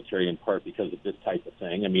the military in part because of this type of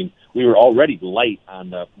thing. I mean, we were already light on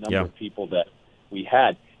the number of people that we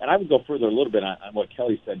had. And I would go further a little bit on what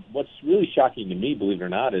Kelly said. What's really shocking to me, believe it or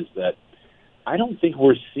not, is that I don't think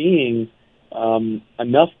we're seeing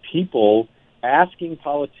enough people asking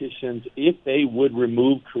politicians if they would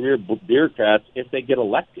remove career bureaucrats if they get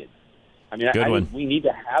elected. I mean, we need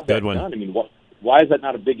to have that done. I mean, why is that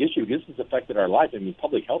not a big issue? This has affected our life. I mean,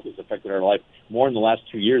 public health has affected our life more in the last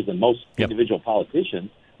 2 years than most individual politicians.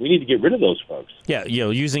 We need to get rid of those folks. Yeah,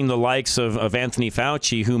 using the likes of Anthony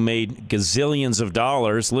Fauci, who made gazillions of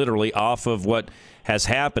dollars literally off of what has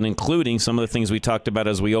happened, including some of the things we talked about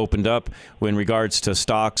as we opened up in regards to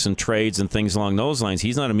stocks and trades and things along those lines.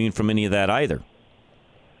 He's not immune from any of that either.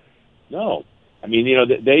 No. I mean,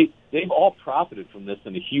 they've all profited from this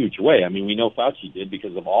in a huge way. I mean, we know Fauci did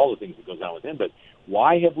because of all the things that goes on with him, but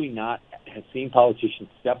why have we not seen politicians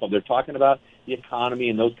step up? They're talking about the economy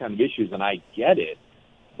and those kind of issues, and I get it.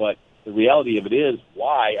 But the reality of it is,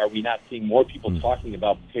 why are we not seeing more people talking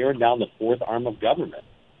about tearing down the fourth arm of government?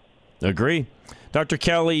 Agree. Dr.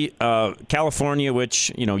 Kelly, California,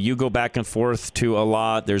 which, you go back and forth to a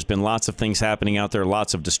lot. There's been lots of things happening out there,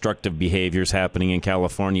 lots of destructive behaviors happening in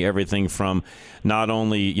California, everything from not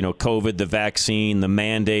only, COVID, the vaccine, the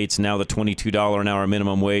mandates, now the $22 an hour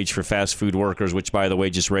minimum wage for fast food workers, which, by the way,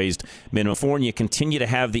 just raised minimum. California continue to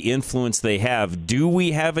have the influence they have. Do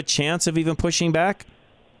we have a chance of even pushing back?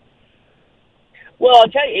 Well, I'll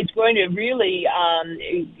tell you, it's going to really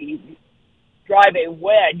drive a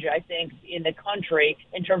wedge, I think, in the country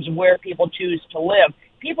in terms of where people choose to live.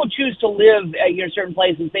 People choose to live certain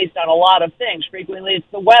places based on a lot of things. Frequently, it's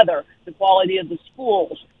the weather, the quality of the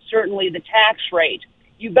schools, certainly the tax rate.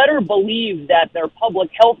 You better believe that their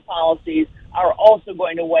public health policies are also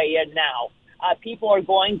going to weigh in now. People are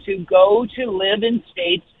going to go to live in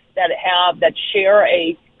states that share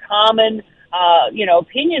a common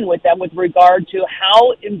opinion with them with regard to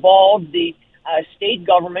how involved the state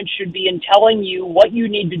government should be in telling you what you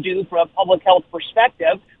need to do from a public health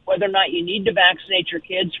perspective, whether or not you need to vaccinate your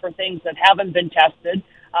kids for things that haven't been tested,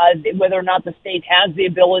 whether or not the state has the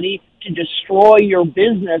ability to destroy your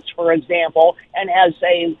business, for example, and has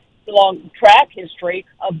a long track history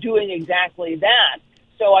of doing exactly that.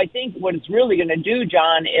 So I think what it's really going to do,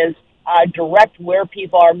 John, is direct where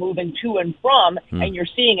people are moving to and from, and you're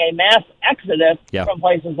seeing a mass exodus from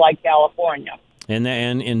places like California.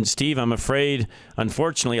 And Steve, I'm afraid,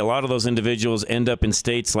 unfortunately, a lot of those individuals end up in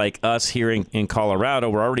states like us here in Colorado.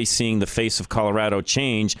 We're already seeing the face of Colorado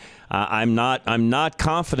change. I'm not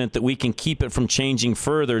confident that we can keep it from changing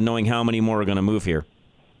further, knowing how many more are going to move here.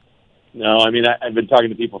 No, I mean, I've been talking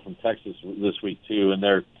to people from Texas this week too, and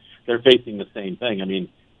they're facing the same thing. I mean,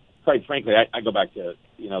 quite frankly, I go back to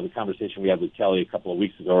the conversation we had with Kelly a couple of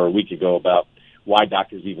weeks ago or a week ago about why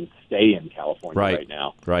doctors even stay in California right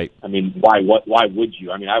now. Right. I mean, why would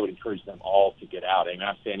you? I mean, I would encourage them all to get out. I mean,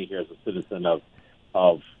 I'm standing here as a citizen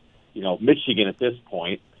of Michigan at this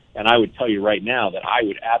point, and I would tell you right now that I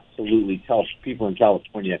would absolutely tell people in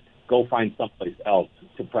California, go find someplace else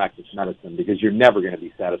to practice medicine because you're never going to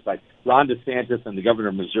be satisfied. Ron DeSantis and the governor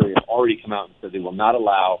of Missouri have already come out and said they will not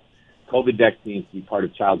allow COVID vaccines to be part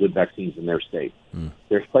of childhood vaccines in their state.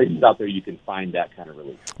 There's places out there you can find that kind of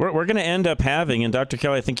relief. We're going to end up having, and Dr.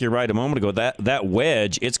 Kelly, I think you're right a moment ago, that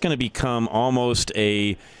wedge, it's going to become almost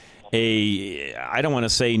I don't want to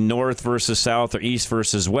say north versus south or east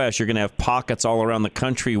versus west. You're going to have pockets all around the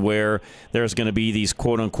country where there's going to be these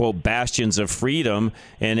quote-unquote bastions of freedom,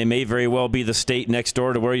 and it may very well be the state next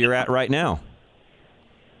door to where you're at right now.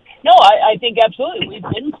 No, I think absolutely.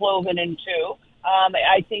 We've been cloven in two.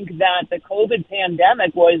 I think that the COVID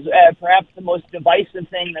pandemic was perhaps the most divisive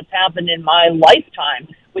thing that's happened in my lifetime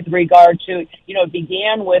with regard to, it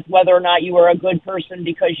began with whether or not you were a good person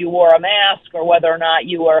because you wore a mask or whether or not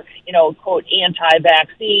you were, quote,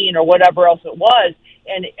 anti-vaccine or whatever else it was.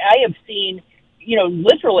 And I have seen,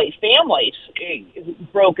 literally families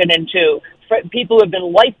broken into. People who have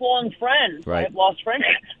been lifelong friends. Right. I've lost friends.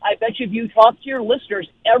 I bet you if you talk to your listeners,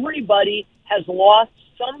 everybody has lost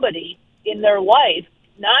somebody in their life,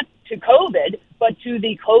 not to COVID, but to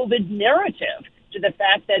the COVID narrative, to the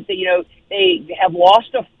fact that they have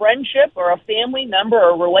lost a friendship or a family member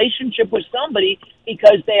or a relationship with somebody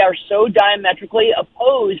because they are so diametrically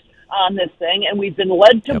opposed on this thing, and we've been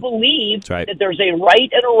led to believe that there's a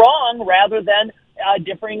right and a wrong rather than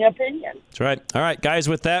differing opinion. That's right. All right, guys,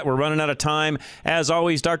 with that, we're running out of time. As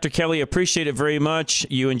always, Dr. Kelly, appreciate it very much.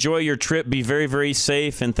 You enjoy your trip. Be very, very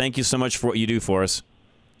safe, and thank you so much for what you do for us.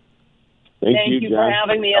 Thank you for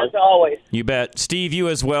having me, as always. You bet. Steve, you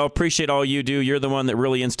as well. Appreciate all you do. You're the one that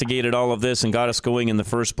really instigated all of this and got us going in the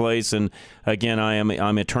first place. And, again,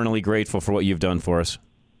 I'm eternally grateful for what you've done for us.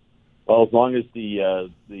 Well, as long as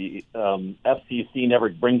the FCC never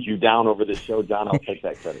brings you down over this show, John, I'll take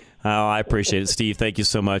that credit. Oh, I appreciate it, Steve. Thank you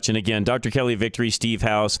so much. And again, Dr. Kelly Victory, Steve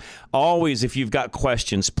House. Always, if you've got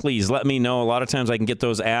questions, please let me know. A lot of times I can get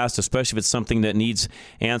those asked, especially if it's something that needs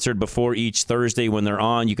answered before each Thursday when they're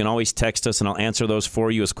on. You can always text us, and I'll answer those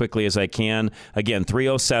for you as quickly as I can. Again,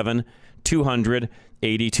 307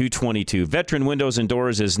 888-200-8222. Veteran Windows and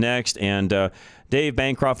Doors is next, and Dave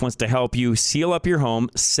Bancroft wants to help you seal up your home,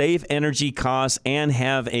 save energy costs, and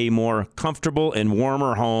have a more comfortable and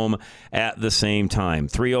warmer home at the same time.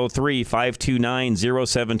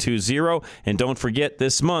 303-529-0720. And don't forget,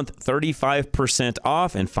 this month, 35%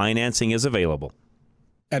 off and financing is available.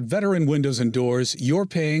 At Veteran Windows and Doors, you're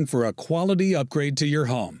paying for a quality upgrade to your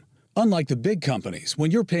home. Unlike the big companies,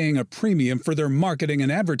 when you're paying a premium for their marketing and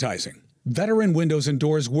advertising, Veteran Windows and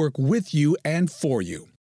Doors work with you and for you.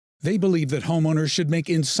 They believe that homeowners should make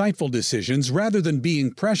insightful decisions rather than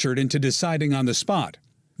being pressured into deciding on the spot.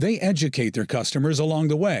 They educate their customers along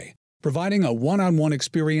the way, providing a one-on-one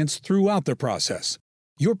experience throughout the process.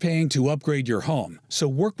 You're paying to upgrade your home, so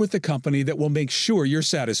work with the company that will make sure you're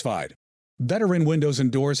satisfied. Veteran Windows and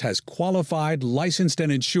Doors has qualified, licensed,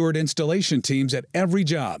 and insured installation teams at every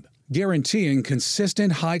job, guaranteeing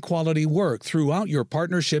consistent, high-quality work throughout your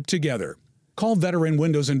partnership together. Call Veteran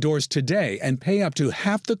Windows and Doors today and pay up to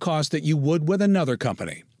half the cost that you would with another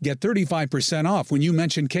company. Get 35% off when you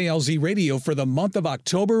mention KLZ Radio for the month of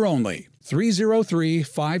October only.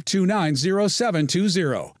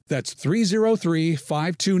 303-529-0720. That's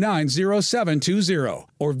 303-529-0720.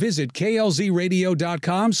 Or visit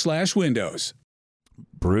klzradio.com/windows.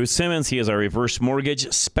 Bruce Simmons, he is our reverse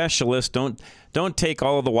mortgage specialist. Don't take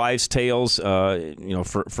all of the wives' tales,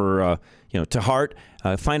 to heart.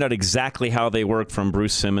 Find out exactly how they work from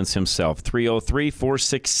Bruce Simmons himself.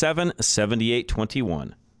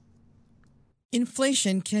 303-467-7821.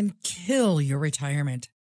 Inflation can kill your retirement.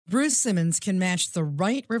 Bruce Simmons can match the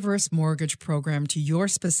right reverse mortgage program to your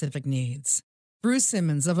specific needs. Bruce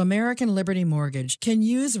Simmons of American Liberty Mortgage can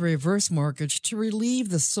use a reverse mortgage to relieve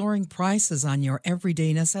the soaring prices on your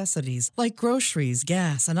everyday necessities like groceries,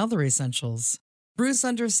 gas, and other essentials. Bruce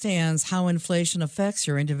understands how inflation affects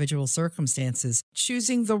your individual circumstances,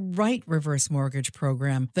 choosing the right reverse mortgage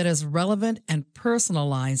program that is relevant and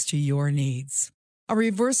personalized to your needs. A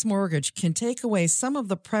reverse mortgage can take away some of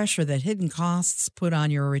the pressure that hidden costs put on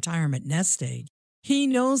your retirement nest egg. He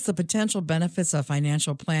knows the potential benefits of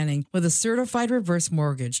financial planning with a certified reverse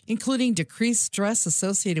mortgage, including decreased stress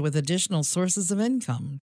associated with additional sources of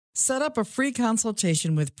income. Set up a free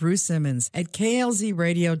consultation with Bruce Simmons at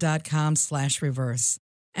klzradio.com/reverse.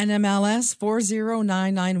 NMLS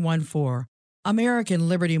 409914. American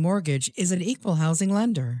Liberty Mortgage is an equal housing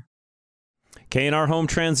lender. K&R Home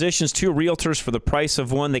Transitions, 2 realtors for the price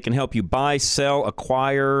of one. They can help you buy, sell,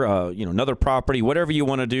 acquire, another property, whatever you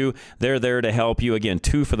want to do. They're there to help you. Again,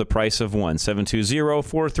 2 for the price of one.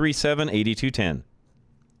 720-437-8210.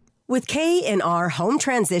 With K&R Home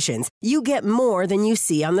Transitions, you get more than you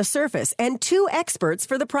see on the surface and 2 experts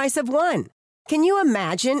for the price of one. Can you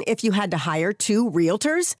imagine if you had to hire 2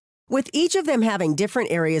 realtors? With each of them having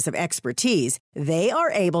different areas of expertise, they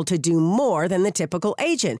are able to do more than the typical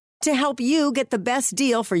agent to help you get the best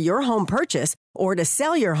deal for your home purchase or to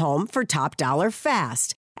sell your home for top dollar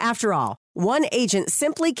fast. After all, one agent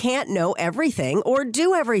simply can't know everything or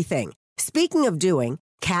do everything. Speaking of doing,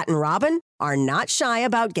 Kat and Robin are not shy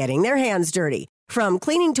about getting their hands dirty. From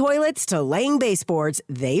cleaning toilets to laying baseboards,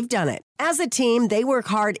 they've done it. As a team, they work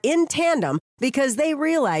hard in tandem because they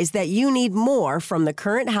realize that you need more from the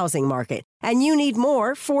current housing market and you need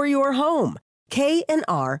more for your home.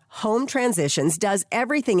 K&R Home Transitions does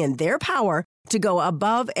everything in their power to go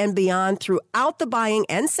above and beyond throughout the buying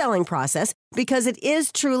and selling process because it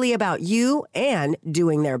is truly about you and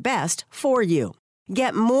doing their best for you.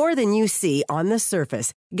 Get more than you see on the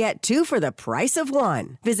surface. Get 2 for the price of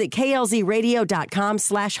one. Visit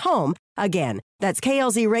klzradio.com/home. Again, that's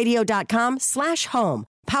klzradio.com/home.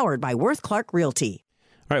 Powered by Worth Clark Realty.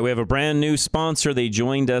 All right, we have a brand new sponsor.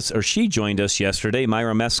 She joined us yesterday,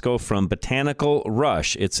 Myra Mesko from Botanical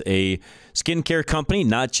Rush. It's a skincare company,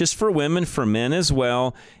 not just for women, for men as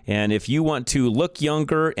well. And if you want to look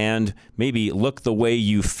younger and maybe look the way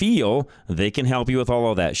you feel, they can help you with all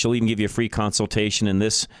of that. She'll even give you a free consultation. In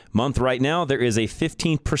this month right now, there is a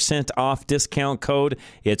 15% off discount code.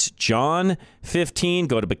 It's John15.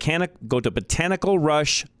 Go to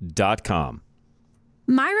botanicalrush.com.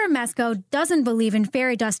 Myra Mesko doesn't believe in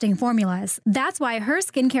fairy dusting formulas. That's why her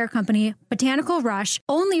skincare company, Botanical Rush,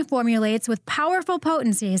 only formulates with powerful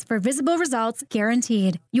potencies for visible results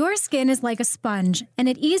guaranteed. Your skin is like a sponge, and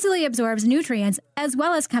it easily absorbs nutrients as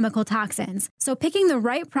well as chemical toxins. So picking the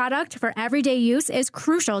right product for everyday use is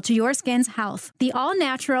crucial to your skin's health. The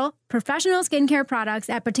all-natural Professional skincare products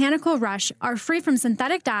at Botanical Rush are free from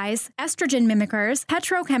synthetic dyes, estrogen mimickers,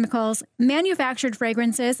 petrochemicals, manufactured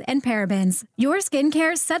fragrances, and parabens. Your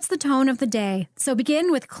skincare sets the tone of the day, so begin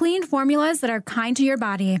with clean formulas that are kind to your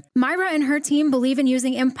body. Myra and her team believe in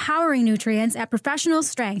using empowering nutrients at professional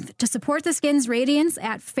strength to support the skin's radiance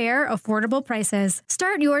at fair, affordable prices.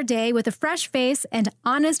 Start your day with a fresh face and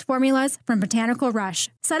honest formulas from Botanical Rush.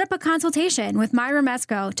 Set up a consultation with Myra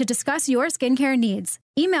Mesko to discuss your skincare needs.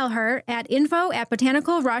 Email her at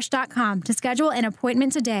info@botanicalrush.com to schedule an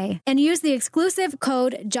appointment today and use the exclusive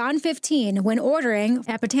code JOHN15 when ordering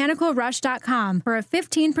at botanicalrush.com for a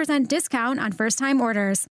 15% discount on first-time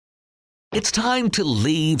orders. It's time to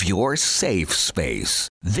leave your safe space.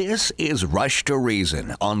 This is Rush to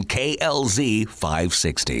Reason on KLZ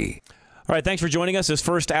 560. All right, thanks for joining us this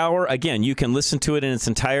first hour. Again, you can listen to it in its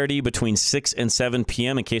entirety between 6 and 7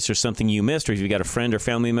 p.m. in case there's something you missed, or if you've got a friend or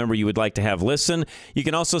family member you would like to have listen. You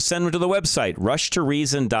can also send them to the website,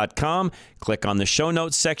 rushtoreason.com. Click on the show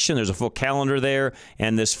notes section. There's a full calendar there.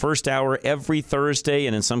 And this first hour every Thursday,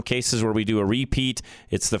 and in some cases where we do a repeat,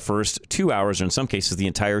 it's the first 2 hours, or in some cases the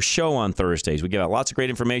entire show on Thursdays. We give out lots of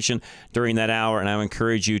great information during that hour, and I would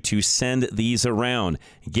encourage you to send these around.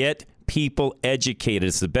 Get people educated.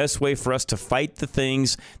 It's the best way for us to fight the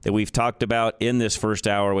things that we've talked about in this first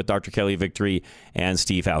hour with Dr. Kelly Victory and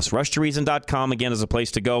Steve House. RushToReason.com, again, is a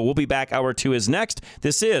place to go. We'll be back. Hour 2 is next.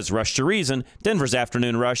 This is Rush to Reason, Denver's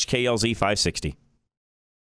Afternoon Rush, KLZ 560.